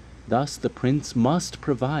 Thus the prince must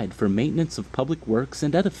provide for maintenance of public works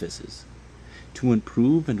and edifices, to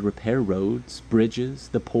improve and repair roads, bridges,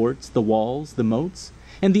 the ports, the walls, the moats,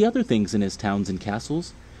 and the other things in his towns and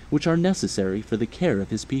castles, which are necessary for the care of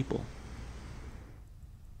his people."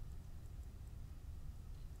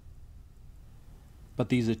 But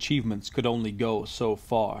these achievements could only go so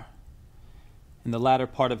far. In the latter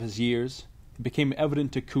part of his years, it became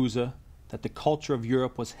evident to Cusa that the culture of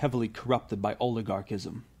Europe was heavily corrupted by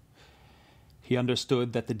oligarchism. He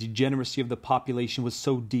understood that the degeneracy of the population was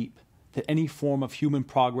so deep that any form of human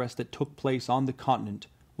progress that took place on the continent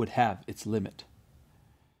would have its limit.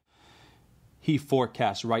 He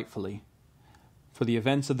forecast rightfully, for the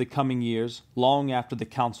events of the coming years, long after the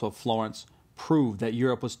Council of Florence, proved that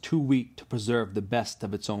Europe was too weak to preserve the best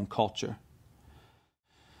of its own culture.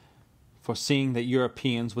 Foreseeing that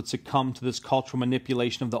Europeans would succumb to this cultural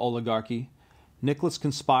manipulation of the oligarchy, Nicholas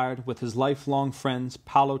conspired with his lifelong friends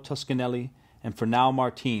Paolo Toscanelli and Fernão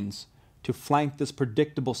Martins to flank this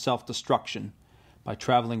predictable self-destruction by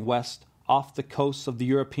traveling west off the coasts of the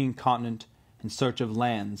European continent in search of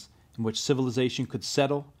lands in which civilization could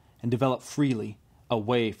settle and develop freely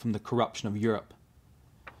away from the corruption of Europe.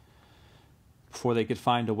 Before they could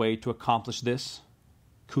find a way to accomplish this,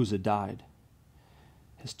 Cusa died.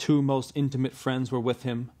 His two most intimate friends were with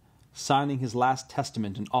him, signing his last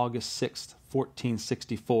testament on August 6,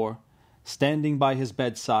 1464, standing by his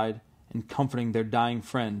bedside and comforting their dying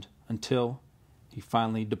friend until he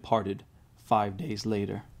finally departed 5 days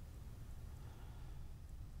later.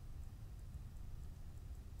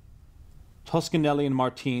 Toscanelli and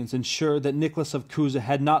Martins ensured that Nicholas of Cusa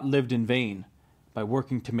had not lived in vain by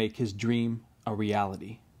working to make his dream a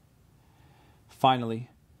reality. Finally,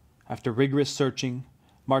 after rigorous searching,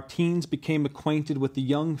 Martins became acquainted with the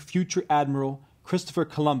young future Admiral Christopher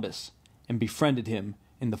Columbus and befriended him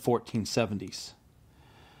in the 1470s.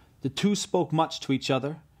 The two spoke much to each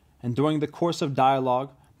other, and during the course of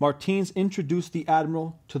dialogue, Martins introduced the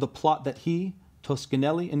Admiral to the plot that he,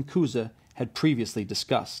 Toscanelli, and Cusa had previously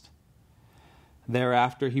discussed.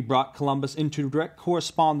 Thereafter, he brought Columbus into direct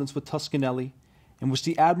correspondence with Toscanelli, in which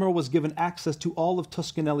the Admiral was given access to all of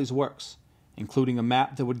Toscanelli's works, including a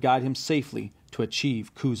map that would guide him safely to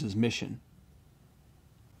achieve Cusa's mission.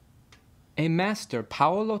 A master,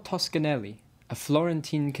 Paolo Toscanelli, a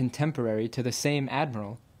Florentine contemporary to the same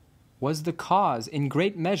admiral, was the cause in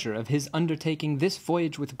great measure of his undertaking this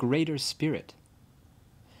voyage with greater spirit.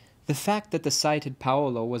 The fact that the cited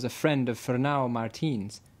Paolo was a friend of Fernão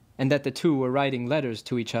Martins, and that the two were writing letters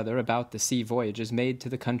to each other about the sea voyages made to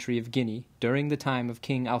the country of Guinea during the time of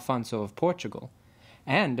King Alfonso of Portugal,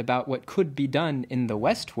 and about what could be done in the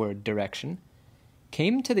westward direction,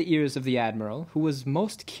 came to the ears of the admiral, who was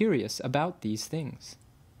most curious about these things.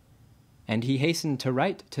 And he hastened to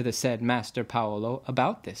write to the said Master Paolo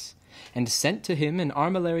about this, and sent to him an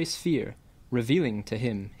armillary sphere, revealing to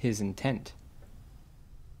him his intent.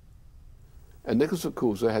 And Nicholas of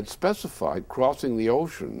Cusa had specified crossing the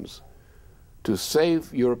oceans to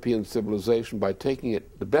save European civilization by taking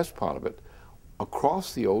it, the best part of it,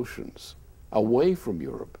 across the oceans, away from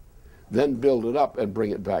Europe, then build it up and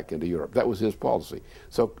bring it back into Europe. That was his policy.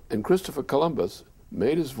 So, and Christopher Columbus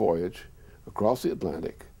made his voyage across the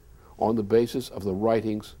Atlantic on the basis of the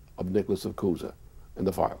writings of Nicholas of Cusa and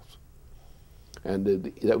the files. And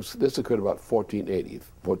this occurred about 1480,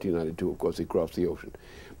 1492, of course, he crossed the ocean.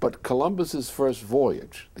 But Columbus's first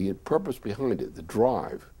voyage, the purpose behind it, the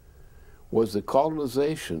drive, was the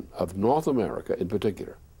colonization of North America in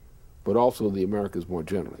particular, but also the Americas more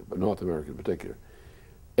generally, but North America in particular,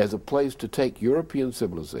 as a place to take European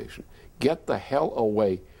civilization, get the hell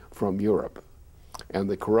away from Europe and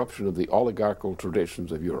the corruption of the oligarchical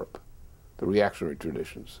traditions of Europe, the reactionary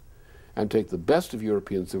traditions, and take the best of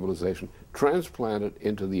European civilization, transplant it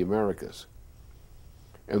into the Americas,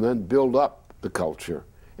 and then build up the culture,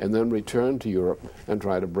 and then return to Europe and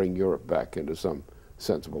try to bring Europe back into some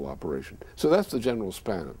sensible operation. So that's the general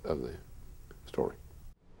span of the story.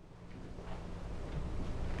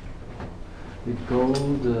 Did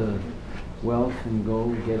gold, wealth and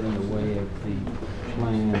gold get in the way of the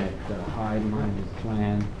plan, the high-minded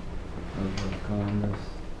plan of Columbus?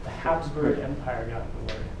 The Habsburg Empire got in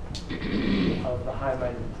the way of the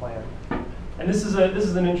high-minded plan. And this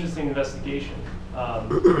is an interesting investigation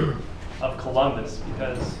of Columbus,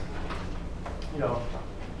 because, you know,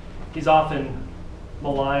 he's often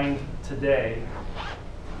maligned today.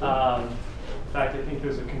 In fact, I think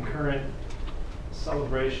there's a concurrent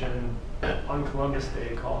celebration on Columbus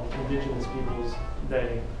Day called Indigenous Peoples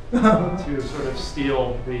Day to sort of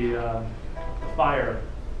steal the fire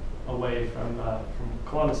away from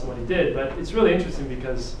Columbus and what he did. But it's really interesting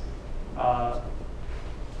because,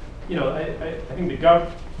 you know, I think the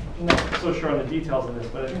government, I'm not so sure on the details of this,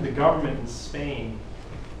 but I think the government in Spain,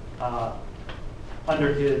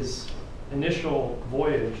 under his initial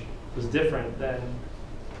voyage, was different than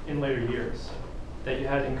in later years. That you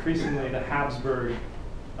had increasingly the Habsburg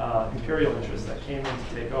imperial interests that came in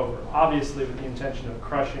to take over, obviously with the intention of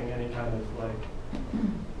crushing any kind of like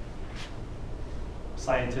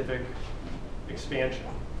scientific expansion.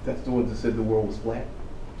 That's the ones that said the world was flat?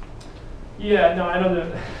 Yeah, no, I don't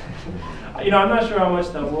know. You know, I'm not sure how much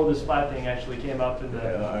the world is flat thing actually came up in the.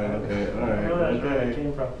 Yeah, all right, I'm really not sure where it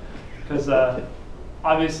came from, because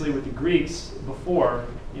obviously with the Greeks before,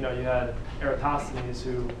 you know, you had Eratosthenes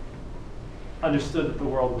who understood that the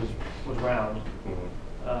world was round,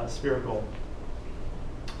 spherical,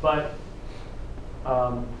 but.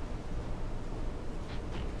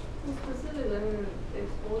 Specifically, the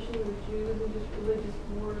expulsion of the Jews and just religious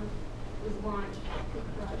war was launched to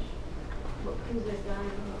crush what Cusa had done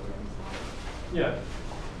in the Renaissance. Yeah,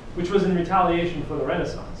 which was in retaliation for the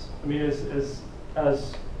Renaissance. I mean, as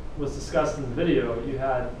was discussed in the video, you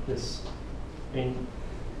had this, I mean,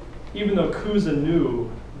 even though Cusa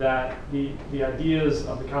knew that the ideas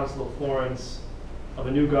of the Council of Florence, of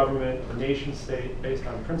a new government, a nation state based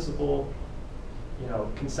on principle, you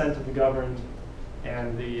know, consent of the governed,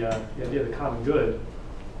 and the idea of the common good,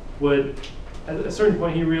 would, at a certain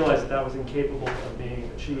point, he realized that that was incapable of being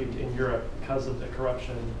achieved in Europe because of the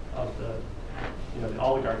corruption of the, you know, the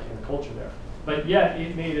oligarchy and the culture there. But yet,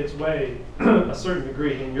 it made its way a certain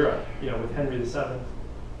degree in Europe, you know, with Henry VII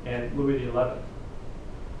and Louis XI.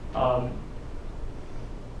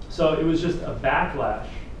 So it was just a backlash,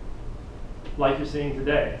 like you're seeing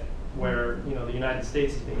today, where, you know, the United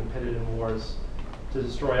States is being pitted in wars to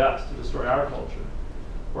destroy us, to destroy our culture.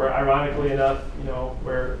 Where, ironically enough, you know,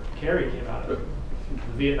 where Kerry came out of,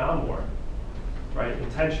 the Vietnam War, right,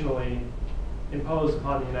 intentionally imposed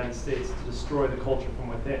upon the United States to destroy the culture from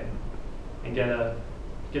within, and get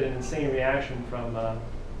an insane reaction from,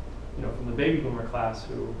 you know, from the baby boomer class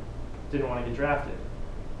who didn't want to get drafted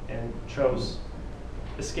and chose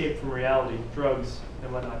escape from reality, drugs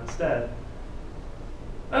and whatnot instead.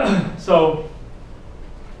 So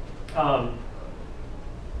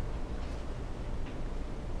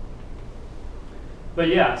But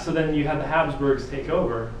yeah, so then you had the Habsburgs take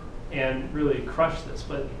over and really crush this.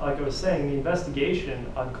 But like I was saying, the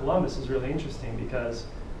investigation on Columbus is really interesting because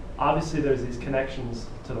obviously there's these connections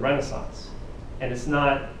to the Renaissance. And it's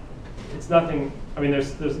nothing, I mean,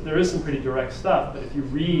 there is some pretty direct stuff, but if you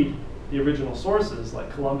read the original sources, like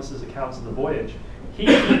Columbus's accounts of the voyage, he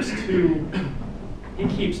keeps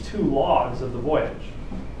two logs of the voyage,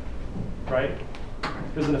 right?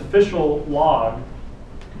 There's an official log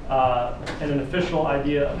and an official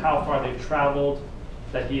idea of how far they've traveled,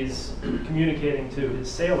 that he's communicating to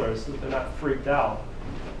his sailors so that they're not freaked out.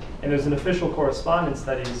 And there's an official correspondence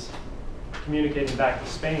that he's communicating back to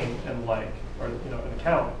Spain and or an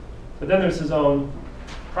account. But then there's his own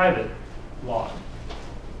private log.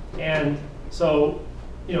 And so,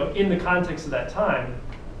 in the context of that time,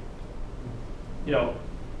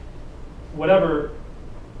 whatever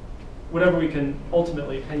we can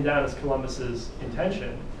ultimately pin down as Columbus's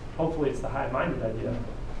intention, hopefully it's the high-minded idea,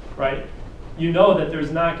 right? You know that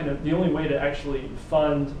there's not going to, the only way to actually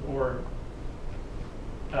fund or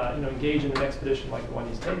engage in an expedition like the one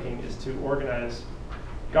he's taking is to organize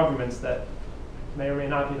governments that may or may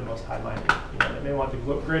not be the most high-minded. They may want the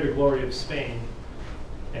greater glory of Spain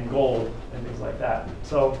and gold and things like that.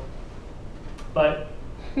 So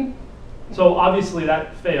obviously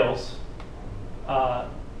that fails, at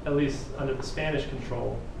least under the Spanish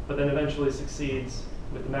control, but then eventually succeeds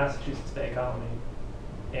with the Massachusetts Bay Colony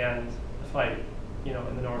and the fight, in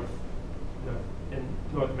the in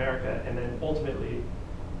North America, and then ultimately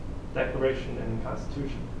Declaration and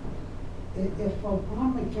Constitution. If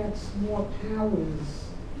Obama gets more powers,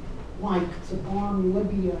 like to bomb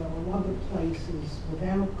Libya or other places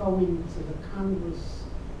without going to the Congress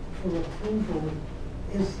for approval,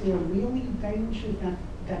 is there really danger that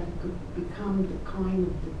he could become the kind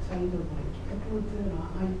of dictator like Hitler did?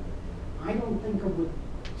 I don't think it would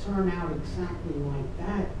turn out exactly like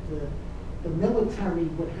that. The military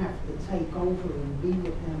would have to take over and be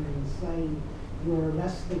with him and say, you're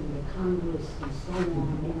arresting the Congress and so on,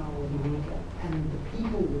 and the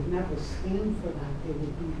people would never stand for that. There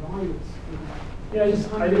would be riots.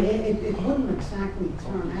 It wouldn't exactly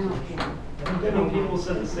turn out. People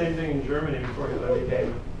said the same thing in Germany before Hitler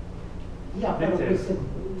became but it was a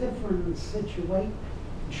different situation.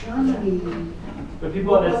 Germany, but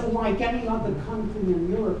people like any other country in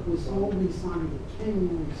Europe, was always under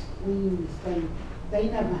kings, queens. They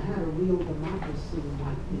never had a real democracy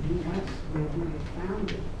like the U.S. where we were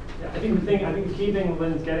founded. Yeah, I think the key thing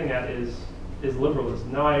Lynn's getting at is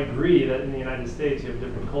liberalism. Now I agree that in the United States you have a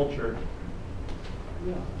different culture.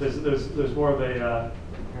 Yeah. There's more of a Had a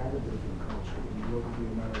different culture. When you look at the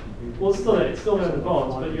American people. well, it's still in the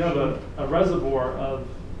bones, but you have a reservoir of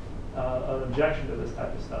an objection to this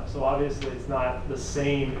type of stuff. So obviously it's not the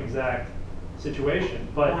same exact situation.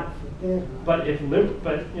 But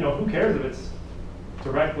who cares if it's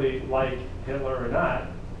directly like Hitler or not?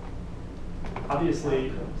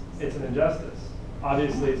 Obviously it's an injustice.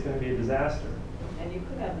 Obviously it's going to be a disaster. And you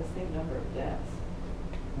could have the same number of deaths.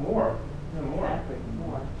 More. Exactly,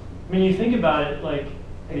 more. I mean, you think about it like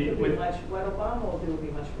what Obama will do will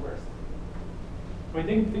be much worse. I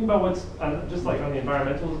mean, think about what's just like on the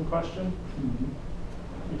environmentalism question.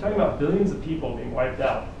 You're talking about billions of people being wiped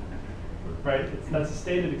out, right? That's a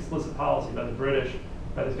stated explicit policy by the British,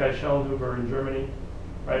 by this guy Schellenhuber in Germany,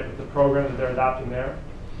 right? With the program that they're adopting there.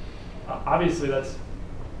 Obviously, that's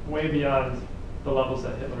way beyond the levels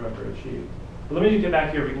that Hitler ever achieved. But let me just get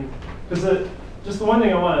back here. Because just the one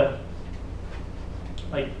thing I want to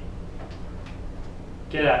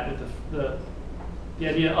get at with the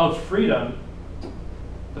idea of freedom.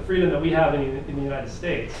 The freedom that we have in the United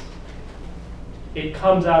States, it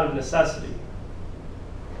comes out of necessity.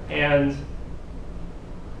 And,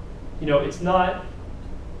 it's not,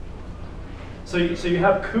 so you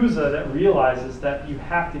have Cusa that realizes that you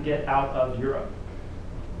have to get out of Europe,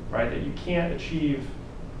 right? That you can't achieve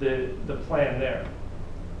the plan there.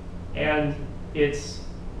 And it's,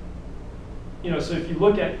 so if you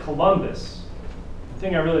look at Columbus, the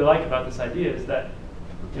thing I really like about this idea is that,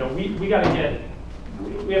 we got to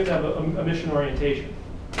we have to have a mission orientation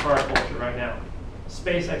for our culture right now.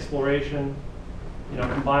 Space exploration,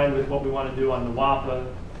 combined with what we want to do on the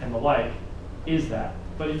WAPA and the like, is that.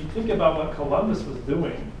 But if you think about what Columbus was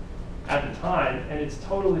doing at the time, and it's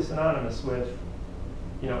totally synonymous with,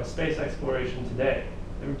 space exploration today.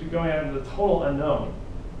 They were going out into the total unknown,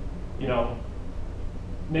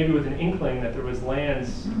 maybe with an inkling that there was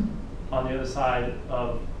lands on the other side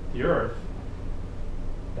of the Earth.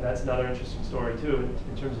 And that's another interesting story too,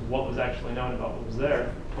 in terms of what was actually known about what was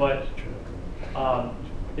there. But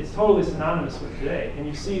it's totally synonymous with today. And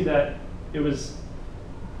you see that it was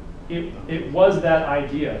it was that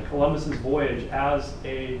idea, Columbus's voyage, as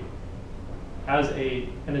an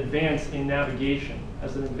advance in navigation,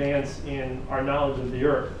 as an advance in our knowledge of the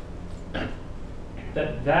earth,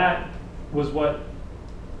 that was what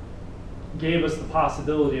gave us the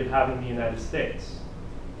possibility of having the United States,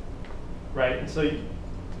 right? And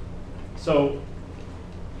so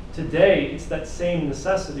today, it's that same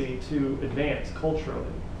necessity to advance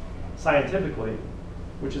culturally, scientifically,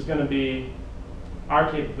 which is going to be our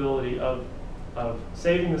capability of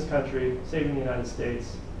saving this country, saving the United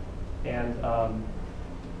States, and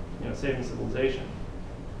saving civilization.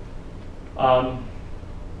 So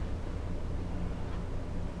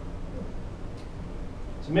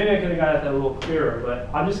maybe I could have got at that a little clearer, but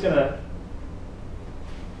I'm just gonna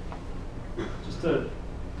to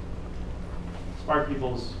spark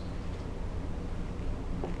people's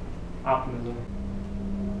optimism.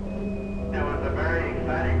 It was a very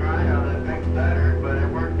exciting ride on that big stutter, but it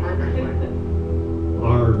worked perfectly.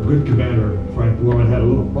 Our good commander, Frank Borman, had a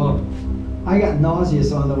little problem. I got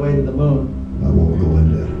nauseous on the way to the moon. I won't go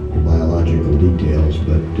into the biological details,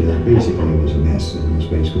 but basically it was a mess in the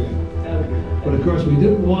spacecraft. But of course, we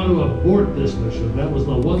didn't want to abort this mission. That was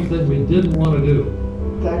the one thing we didn't want to do.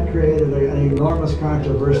 That created an enormous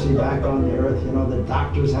controversy back on the Earth. You know, the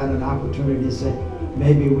doctors had an opportunity to say,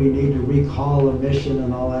 maybe we need to recall a mission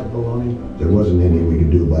and all that baloney. There wasn't anything we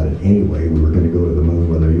could do about it anyway. We were going to go to the moon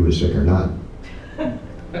whether he was sick or not.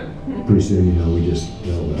 Pretty soon, you know, we just,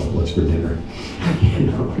 well, what's for dinner?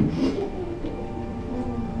 You know?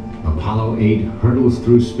 Apollo 8 hurtles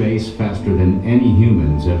through space faster than any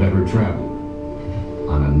humans have ever traveled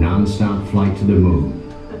on a non-stop flight to the moon,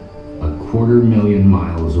 250,000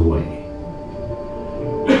 miles away.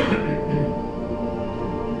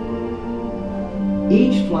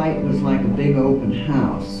 Each flight was like a big open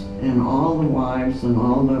house, and all the wives and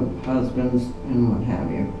all the husbands and what have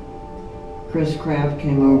you. Chris Kraft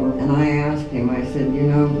came over, and I asked him, I said, you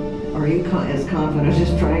know, are you as confident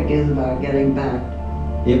as Frank is about getting back?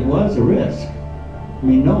 It was a risk. I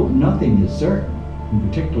mean, nothing is certain, and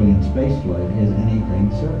particularly in spaceflight is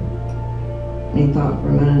anything certain. He thought for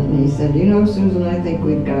a minute, and he said, you know, Susan, I think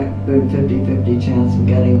we've got a good 50-50 chance of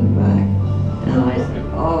getting them back. And I said,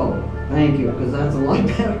 oh, thank you, because that's a lot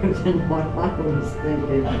better than what I was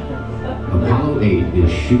thinking. Apollo 8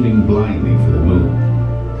 is shooting blindly for the moon.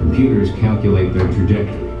 Computers calculate their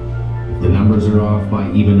trajectory. If the numbers are off by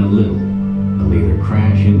even a little, they'll either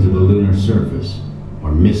crash into the lunar surface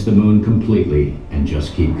or miss the moon completely and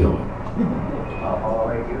just keep going.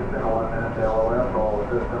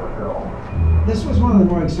 This was one of the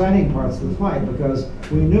more exciting parts of the flight because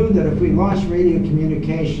we knew that if we launched radio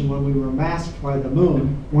communication when we were masked by the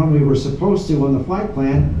moon, when we were supposed to on the flight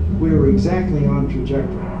plan, we were exactly on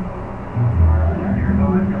trajectory.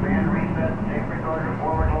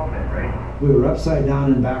 We were upside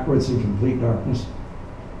down and backwards in complete darkness.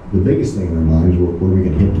 The biggest thing in our minds were where we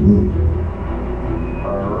could hit the moon.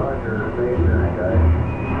 Roger, stay there, guys.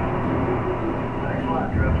 Thanks a lot,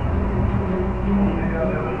 Chris. See you on the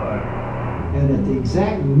other side. And at the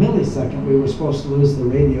exact millisecond we were supposed to lose the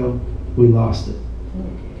radio, we lost it.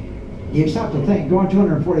 You just have to think, going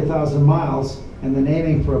 240,000 miles and then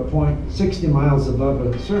aiming for a point 60 miles above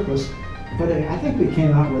the surface, but I think we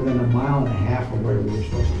came out within 1.5 miles of where we were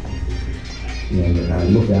supposed to be. And I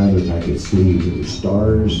looked out and I could see there were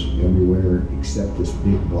stars everywhere except this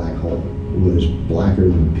big black hole. It was blacker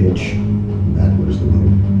than pitch. That was the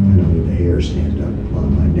moon. And I made the hair stand up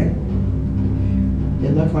on my neck.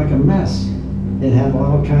 It looked like a mess. It had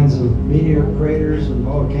all kinds of meteor craters and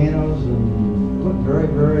volcanoes and looked very,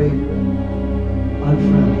 very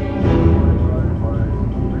unfriendly.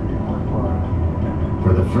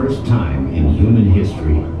 For the first time in human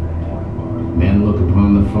history, men look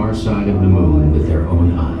upon the far side of the moon with their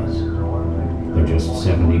own eyes. They're just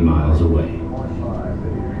 70 miles away.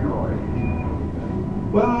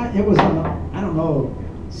 Well, it was on the, I don't know,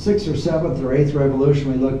 6th or 7th or 8th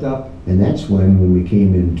revolution we looked up. And that's when we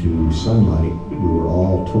came into sunlight, we were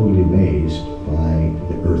all totally amazed by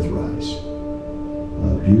the Earthrise.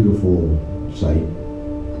 A beautiful sight.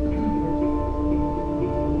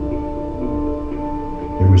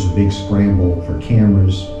 There was a big scramble for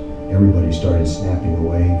cameras. Everybody started snapping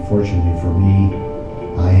away. Fortunately for me,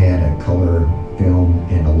 I had a color film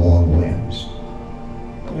and a long lens.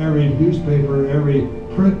 Every newspaper, every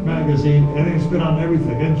print magazine, anything's been on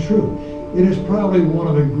everything. And true, it is probably one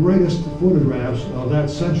of the greatest photographs of that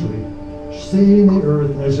century, seeing the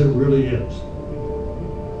Earth as it really is.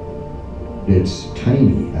 It's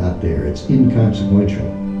tiny out there. It's inconsequential.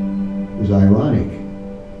 It was ironic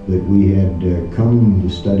that we had come to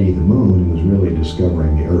study the moon and was really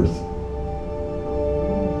discovering the Earth.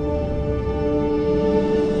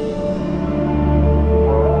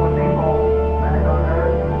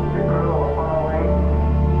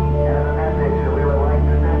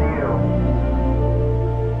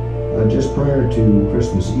 got to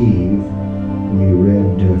Christmas Eve, we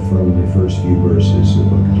read from the first few verses of the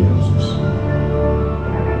book of Genesis.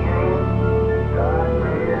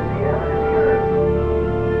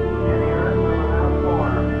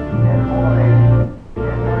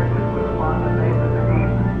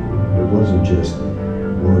 It wasn't just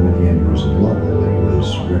Norman Andrews and Lovell, it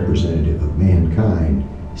was representative of mankind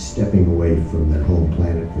stepping away from their home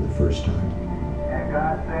planet for the first time. And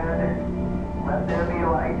God said, let there be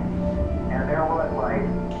light. And there was light.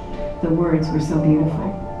 The words were so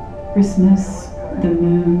beautiful. Christmas, the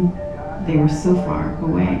moon, they were so far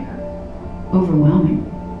away. Overwhelming.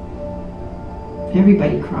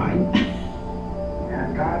 Everybody cried.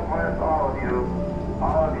 And God bless all of you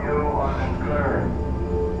on this earth.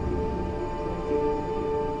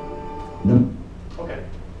 Okay.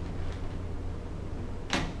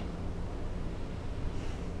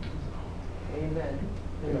 Amen.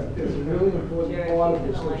 There's a really important part of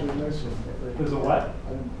this that you're missing. There's a what?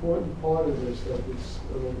 An important part of this that this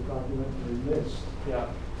little documentary missed. Yeah.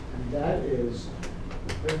 And that is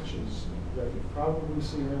the pictures that you've probably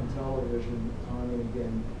seen on television time and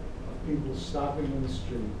again of people stopping in the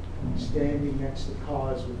street, standing next to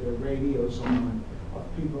cars with their radios on, of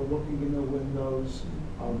people looking in the windows,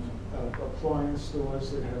 of appliance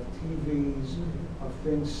stores that have TVs, of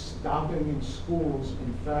things stopping in schools,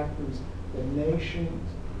 in factories. The nation,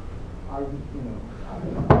 I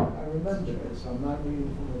remember this, I'm not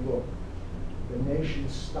reading from the book. The nation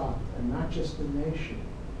stopped, and not just the nation,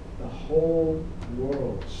 the whole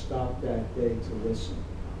world stopped that day to listen.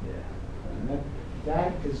 Yeah. And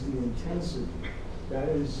that is the intensity. That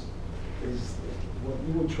is what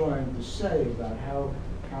you were trying to say about how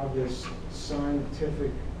this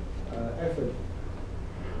scientific effort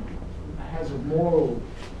has a moral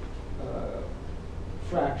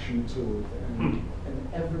fraction to it, and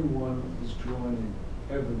everyone is drawn in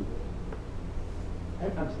everywhere.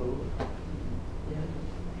 Absolutely.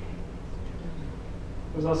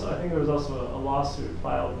 There was also, I think there was also a lawsuit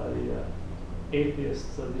filed by the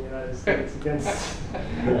atheists of the United States against,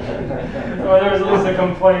 or there was at least a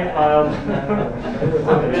complaint filed.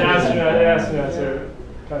 The astronauts are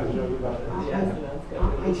kind of joking about it.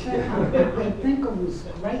 I think it was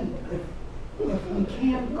great. If we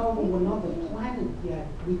can't go to another planet yet,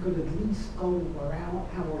 we could at least go to our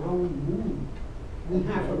own moon. We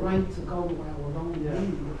have a right to go to our own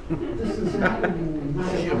moon. This is not a moon,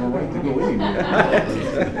 not a You have a right to go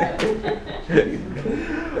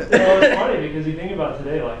Well, it's funny because you think about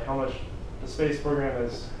today, like how much the space program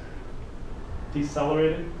has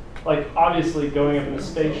decelerated. Like obviously going up in a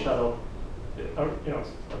space shuttle, it's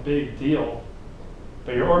a big deal.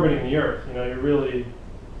 But you're orbiting the Earth. You're really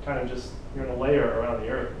kind of just you're in a layer around the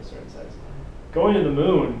Earth in a certain sense. Going to the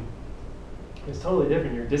moon is totally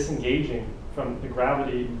different. You're disengaging from the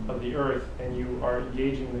gravity of the Earth, and you are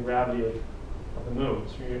engaging the gravity of the moon.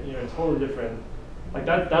 So you're totally different. Like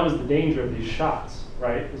that was the danger of these shots,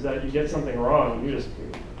 right? Is that you get something wrong, and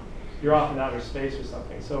you're off in outer space or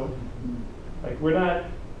something. So, like we're not,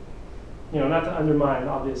 not to undermine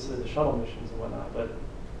obviously the shuttle missions and whatnot, but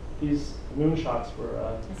these moon shots were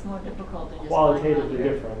it's more difficult than just qualitatively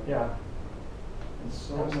different. Yeah. And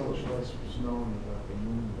so much less was known about the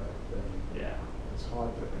moon back then. Yeah. It's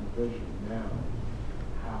hard to envision now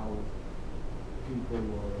how people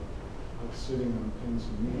were sitting on pins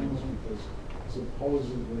and needles because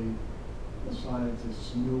supposedly the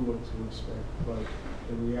scientists knew what to expect, but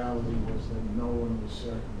the reality was that no one was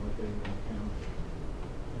certain what they would encounter.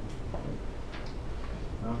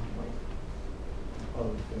 Like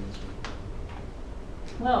other things.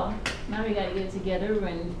 Well, now we gotta get together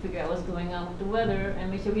and figure out what's going on with the weather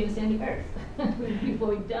and make sure we understand the Earth before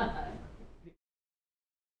we die.